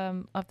lines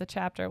of the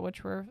chapter,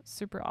 which were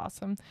super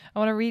awesome, I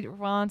want to read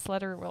Ron's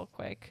letter real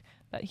quick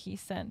that he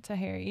sent to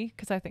Harry,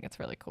 because I think it's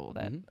really cool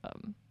that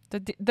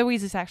the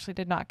Weasleys actually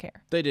did not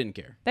care. They didn't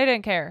care. They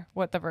didn't care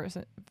what the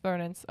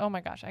Vernons. Oh my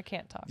gosh, I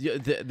can't talk. Yeah,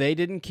 they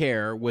didn't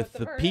care what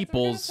the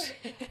peoples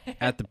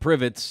at the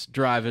Privets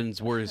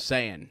drive-ins were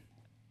saying.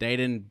 It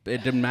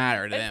didn't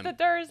matter to them. It's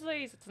the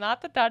Dursleys. It's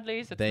not the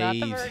Dudleys. It's not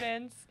the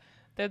Vernons.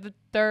 They're the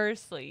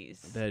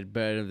Dursleys. They're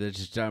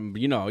just,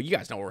 you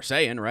guys know what we're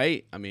saying,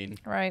 right? I mean,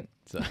 right.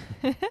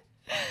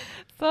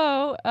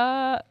 So,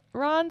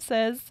 Ron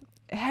says,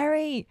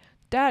 Harry,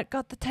 Dad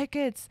got the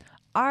tickets.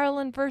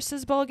 Ireland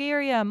versus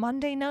Bulgaria,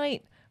 Monday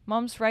night.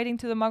 Mom's writing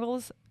to the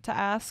Muggles to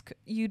ask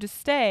you to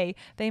stay.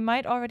 They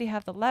might already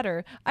have the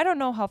letter. I don't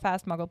know how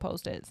fast Muggle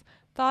Post is.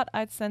 Thought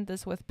I'd send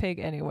this with Pig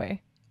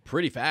anyway.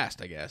 Pretty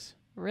fast, I guess.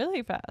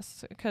 Really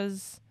fast.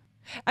 Because,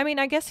 I mean,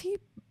 I guess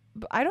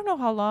I don't know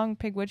how long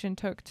Pigwidgeon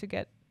took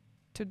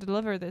to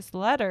deliver this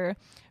letter,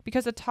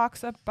 because it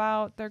talks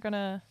about they're going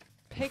to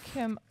pick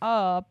him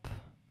up.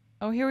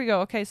 Oh, here we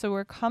go. Okay, so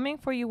we're coming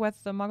for you whether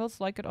the Muggles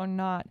like it or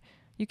not.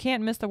 You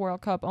can't miss the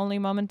World Cup. Only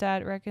Mom and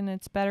Dad reckon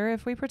it's better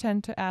if we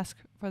pretend to ask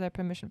for their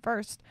permission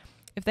first.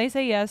 If they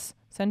say yes,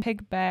 send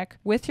Pig back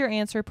with your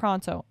answer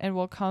pronto, and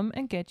we'll come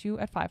and get you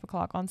at 5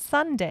 o'clock on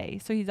Sunday.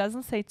 So he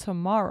doesn't say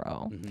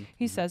tomorrow. Mm-hmm.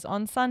 He says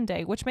on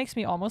Sunday, which makes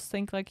me almost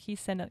think like he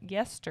sent it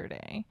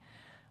yesterday.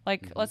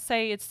 Like, let's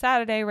say it's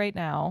Saturday right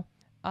now.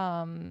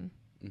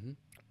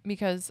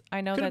 Because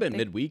I know could have been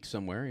midweek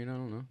somewhere. I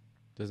don't know.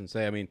 Doesn't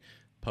say. I mean,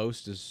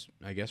 Post is,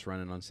 I guess,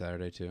 running on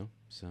Saturday too.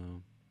 So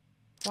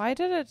why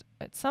did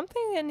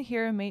something in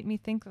here made me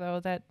think though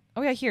that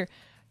here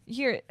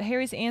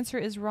Harry's answer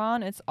is,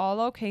 Ron, it's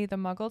all okay. The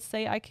Muggles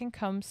say I can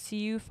come see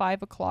you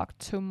 5 o'clock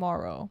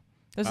tomorrow.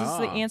 This is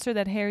the answer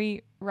that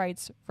Harry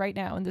writes right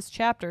now in this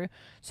chapter.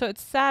 So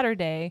it's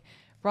Saturday.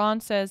 Ron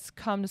says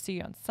come to see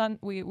you on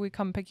we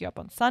come pick you up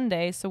on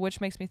Sunday. So which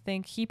makes me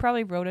think he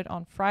probably wrote it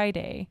on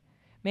Friday.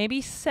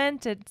 Maybe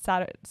sent it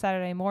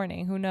Saturday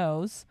morning. Who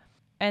knows?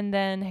 And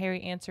then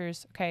Harry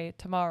answers, okay,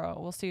 tomorrow.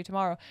 We'll see you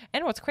tomorrow.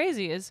 And what's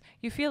crazy is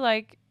you feel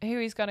like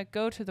Harry's going to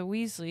go to the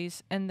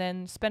Weasleys and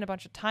then spend a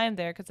bunch of time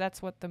there because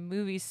that's what the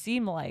movies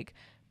seem like.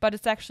 But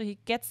it's actually he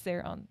gets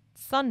there on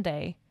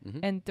Sunday,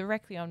 and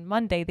directly on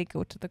Monday they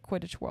go to the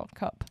Quidditch World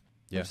Cup,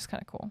 which is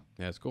kind of cool.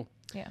 Yeah, it's cool.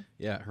 Yeah.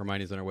 Yeah,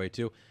 Hermione's on her way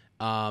too.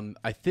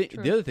 I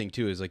think the other thing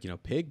too is like,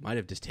 Pig might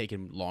have just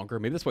taken longer.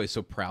 Maybe that's why he's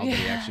so proud that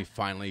he actually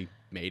finally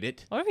made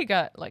it. What if he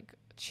got like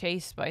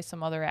chased by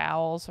some other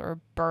owls or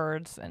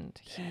birds and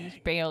he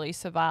barely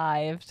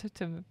survived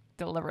to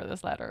deliver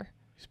this letter?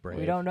 He's brave.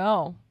 We don't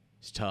know.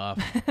 He's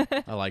tough.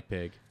 I like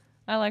Pig.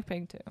 I like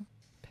Pig too.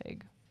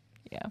 Pig.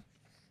 Yeah.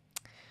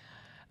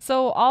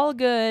 So all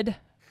good.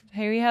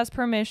 Harry has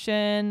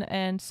permission,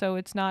 and so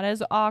it's not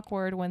as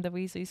awkward when the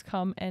Weasleys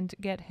come and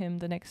get him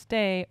the next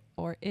day,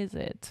 or is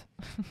it?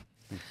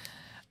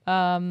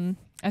 I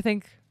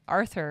think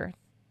Arthur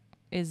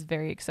is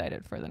very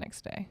excited for the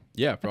next day.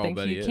 Yeah, I think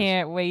he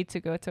can't wait to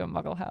go to a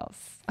Muggle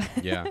house.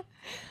 Yeah.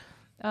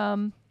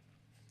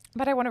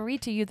 But I want to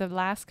read to you the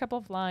last couple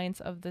of lines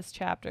of this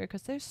chapter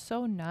because they're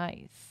so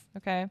nice.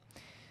 Okay.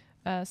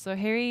 So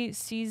Harry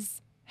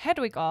sees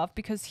Hedwig off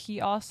because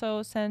he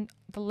also sent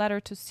the letter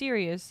to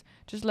Sirius,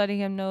 just letting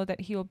him know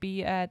that he will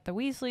be at the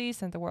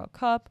Weasleys and the World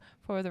Cup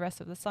for the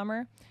rest of the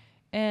summer.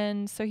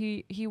 And so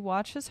he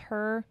watches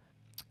her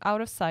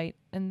out of sight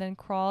and then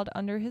crawled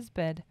under his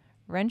bed,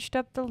 wrenched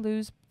up the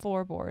loose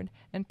floorboard,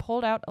 and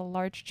pulled out a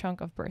large chunk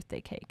of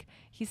birthday cake.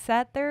 He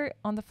sat there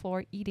on the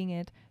floor eating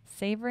it,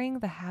 savoring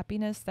the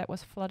happiness that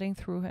was flooding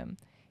through him.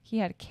 He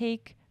had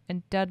cake,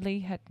 and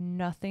Dudley had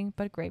nothing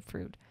but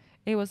grapefruit.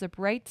 It was a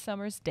bright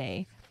summer's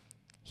day.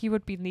 He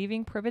would be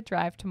leaving Privet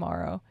Drive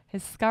tomorrow.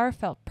 His scar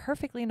felt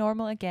perfectly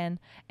normal again,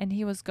 and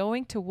he was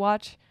going to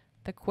watch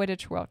the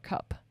Quidditch World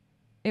Cup.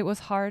 It was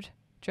hard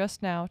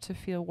just now to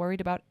feel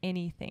worried about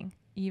anything,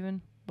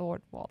 even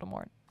Lord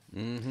Voldemort.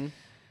 Mm-hmm.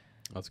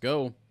 Let's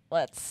go.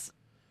 Let's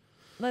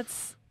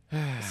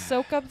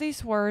soak up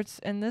these words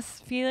and this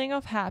feeling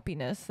of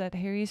happiness that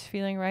Harry's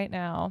feeling right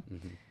now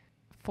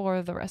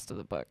for the rest of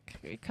the book,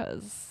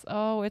 because,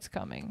 it's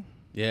coming.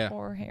 Yeah.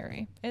 For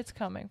Harry. It's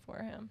coming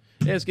for him.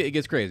 Yeah, it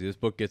gets crazy. This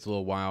book gets a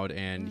little wild,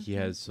 and he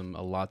has a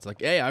lot.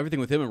 Like, hey, everything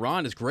with him and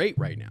Ron is great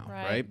right now,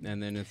 right?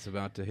 And then it's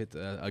about to hit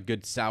a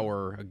good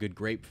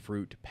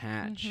grapefruit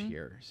patch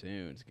here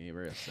soon. It's going to be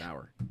very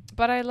sour.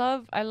 But I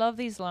love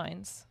these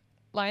lines.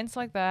 Lines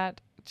like that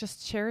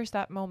just cherish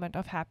that moment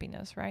of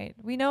happiness, right?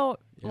 We know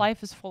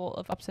life is full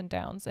of ups and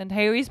downs, and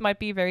Harry's might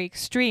be very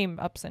extreme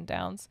ups and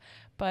downs,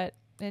 but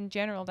in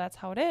general, that's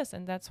how it is,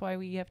 and that's why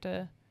we have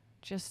to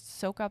just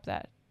soak up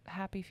that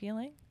happy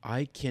feeling.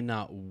 I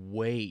cannot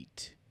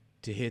wait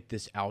to hit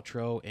this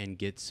outro and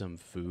get some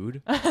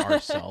food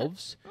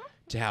ourselves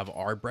to have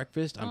our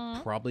breakfast.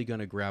 I'm probably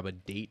going to grab a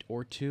date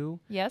or two.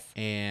 Yes.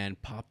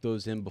 And pop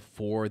those in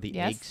before the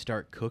eggs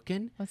start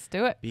cooking. Let's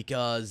do it.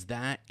 Because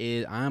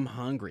I'm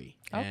hungry.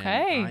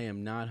 Okay. And I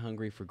am not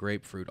hungry for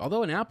grapefruit.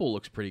 Although an apple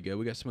looks pretty good.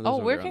 We got some of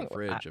those over there on the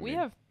fridge. We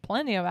have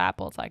plenty of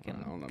apples. I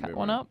can cut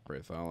one up.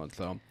 Pretty solid.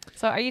 So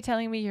are you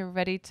telling me you're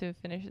ready to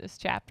finish this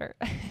chapter?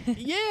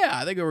 Yeah,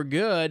 I think we're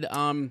good.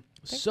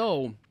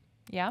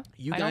 Yeah.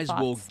 You guys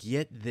will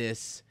get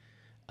this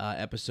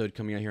episode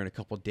coming out here in a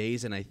couple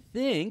days, and I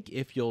think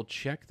if you'll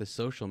check the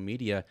social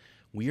media,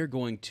 we are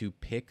going to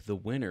pick the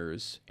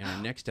winners in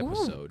our next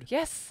episode.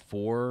 Yes.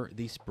 For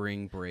the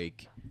spring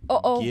break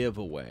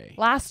giveaway.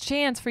 Last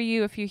chance for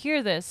you if you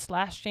hear this.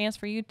 Last chance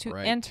for you to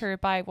enter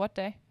by what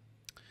day?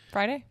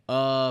 Friday?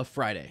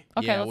 Friday.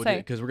 Okay, yeah, let's say.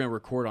 Because we're going to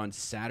record on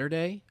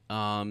Saturday.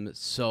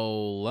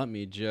 So let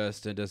me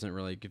it doesn't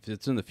really, if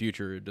it's in the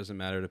future, it doesn't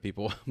matter to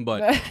people.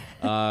 But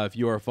if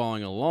you are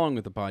following along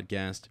with the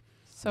podcast,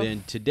 So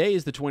then today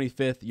is the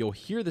 25th. You'll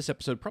hear this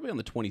episode probably on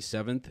the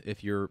 27th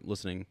if you're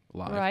listening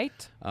live.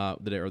 Right. The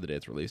day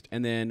it's released.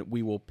 And then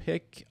we will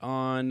pick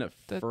on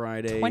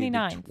Friday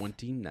 29th, the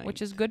 29th.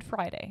 which is Good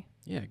Friday.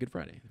 Yeah, Good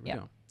Friday. There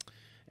we go.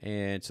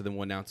 And so then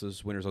we'll announce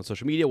those winners on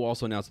social media. We'll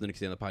also announce the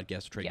next day on the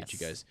podcast to try to get you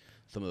guys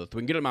some of those.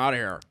 We can get them out of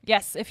here.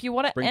 Yes, if you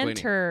want to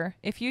enter,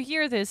 if you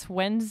hear this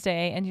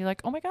Wednesday and you're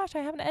like, oh my gosh, I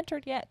haven't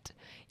entered yet,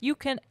 you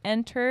can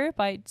enter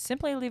by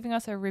simply leaving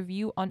us a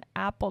review on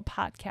Apple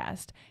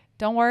Podcast.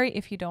 Don't worry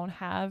if you don't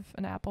have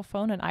an Apple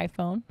phone, an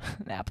iPhone,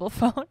 an Apple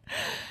phone,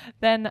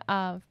 then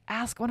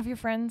ask one of your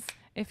friends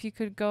if you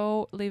could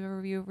go leave a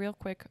review real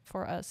quick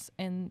for us.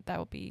 And that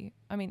would be,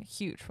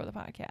 huge for the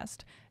podcast.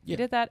 You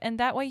did that. And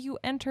that way you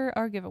enter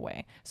our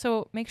giveaway.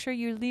 So make sure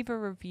you leave a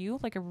review,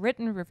 like a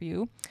written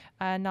review,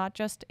 not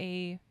just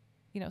a,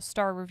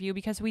 star review,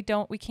 because we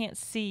can't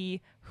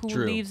see who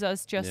leaves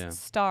us just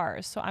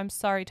stars. So I'm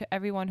sorry to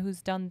everyone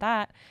who's done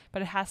that,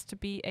 but it has to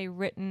be a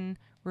written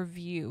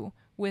review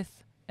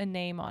with a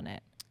name on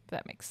it, if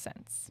that makes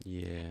sense.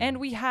 Yeah. And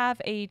we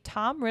have a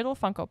Tom Riddle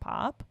Funko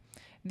Pop,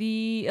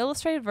 the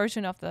illustrated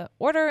version of the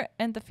Order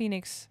and the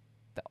Phoenix.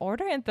 The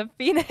Order and the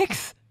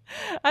Phoenix?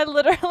 I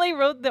literally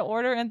wrote the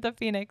Order and the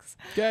Phoenix.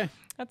 Okay.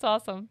 That's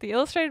awesome. The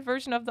illustrated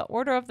version of the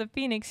Order of the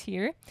Phoenix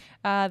here.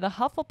 The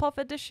Hufflepuff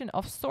edition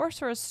of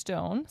Sorcerer's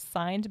Stone,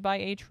 signed by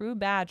a true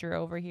badger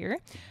over here.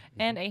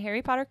 And a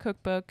Harry Potter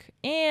cookbook.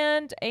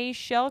 And a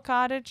Shell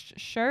Cottage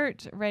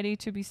shirt ready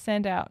to be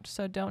sent out.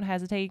 So don't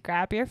hesitate.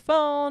 Grab your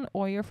phone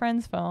or your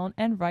friend's phone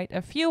and write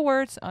a few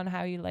words on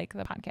how you like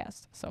the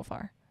podcast so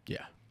far.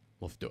 Yeah.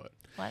 Let's do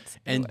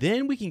it.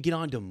 Then we can get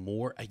on to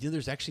more.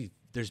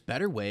 There's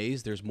better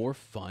ways. There's more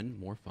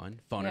fun,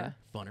 funner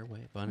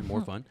and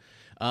more fun.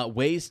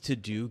 Ways to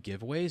do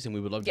giveaways, and we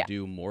would love to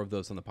do more of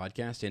those on the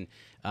podcast,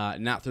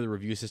 and not through the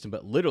review system,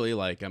 but literally,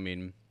 I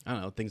don't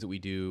know, things that we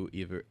do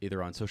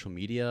either on social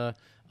media,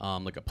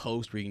 like a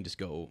post where you can just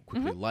go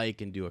quickly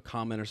and do a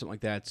comment or something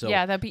like that. So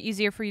that'd be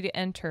easier for you to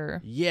enter.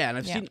 Yeah,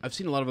 and I've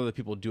seen a lot of other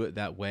people do it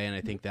that way, and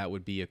I think that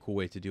would be a cool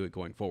way to do it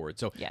going forward.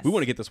 So we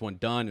want to get this one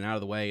done and out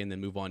of the way, and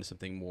then move on to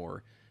something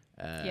more.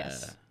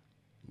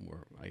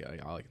 More,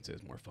 all I can say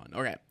is more fun.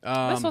 Okay.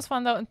 This was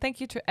fun, though, and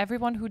thank you to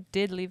everyone who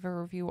did leave a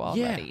review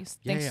already.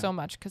 Thanks so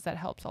much, because that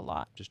helps a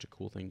lot. Just a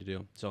cool thing to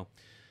do. So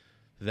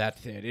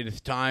that's it. It is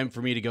time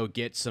for me to go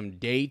get some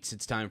dates.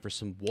 It's time for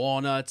some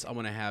walnuts. I'm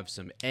going to have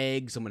some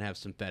eggs. I'm going to have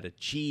some feta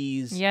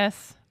cheese.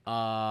 Yes.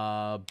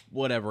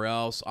 Whatever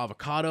else.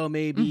 Avocado,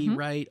 maybe,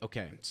 right?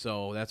 Okay,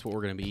 so that's what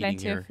we're going to be eating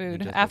here. Plenty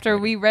of food. After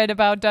we read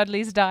about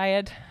Dudley's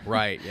diet.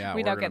 Right, yeah.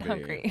 we don't get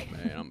hungry.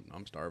 Man,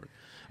 I'm starving.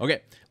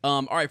 Okay.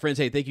 All right, friends.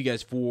 Hey, thank you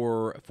guys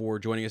for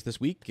joining us this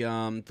week,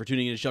 for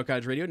tuning in to Shell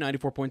Cottage Radio,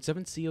 94.7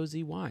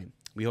 COZY.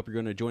 We hope you're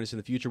going to join us in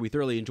the future. We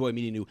thoroughly enjoy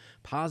meeting new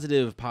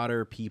positive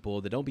Potter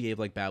people that don't behave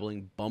like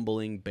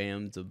bumbling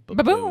bands of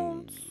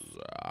baboons.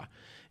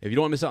 If you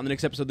don't want to miss out on the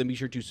next episode, then be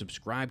sure to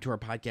subscribe to our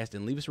podcast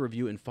and leave us a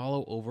review and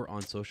follow over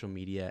on social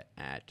media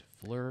at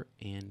Fleur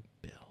and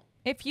Bill.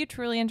 If you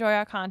truly enjoy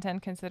our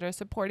content, consider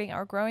supporting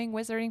our growing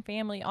wizarding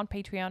family on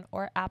Patreon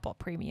or Apple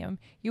Premium.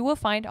 You will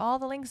find all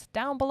the links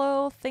down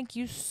below. Thank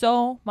you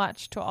so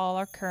much to all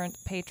our current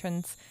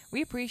patrons.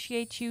 We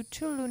appreciate you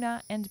to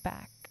Luna and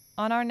back.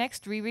 On our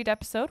next reread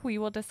episode, we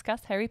will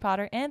discuss Harry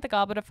Potter and the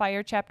Goblet of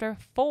Fire, Chapter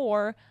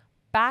 4,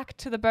 Back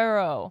to the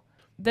Burrow.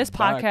 This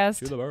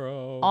podcast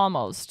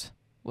almost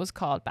was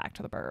called Back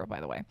to the Burrow, by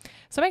the way.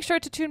 So make sure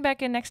to tune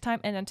back in next time,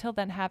 and until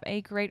then, have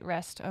a great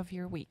rest of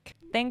your week.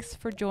 Thanks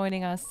for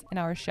joining us in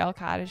our Shell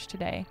Cottage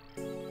today.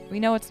 We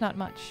know it's not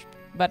much,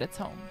 but it's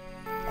home.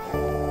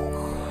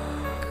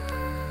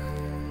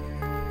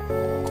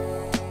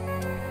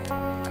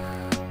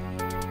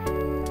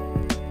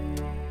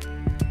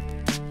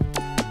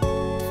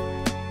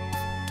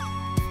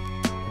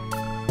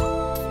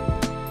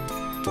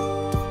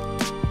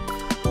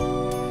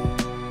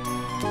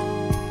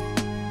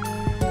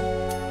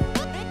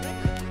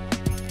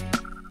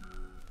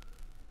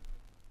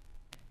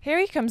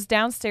 Harry comes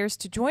downstairs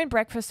to join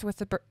breakfast with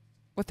the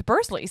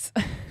Dursleys.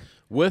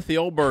 With the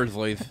old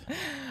Dursleys.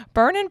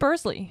 Burn and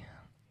Dursley.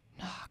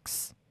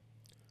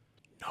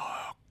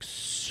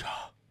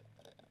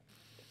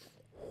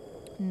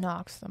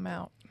 Knocks them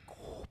out.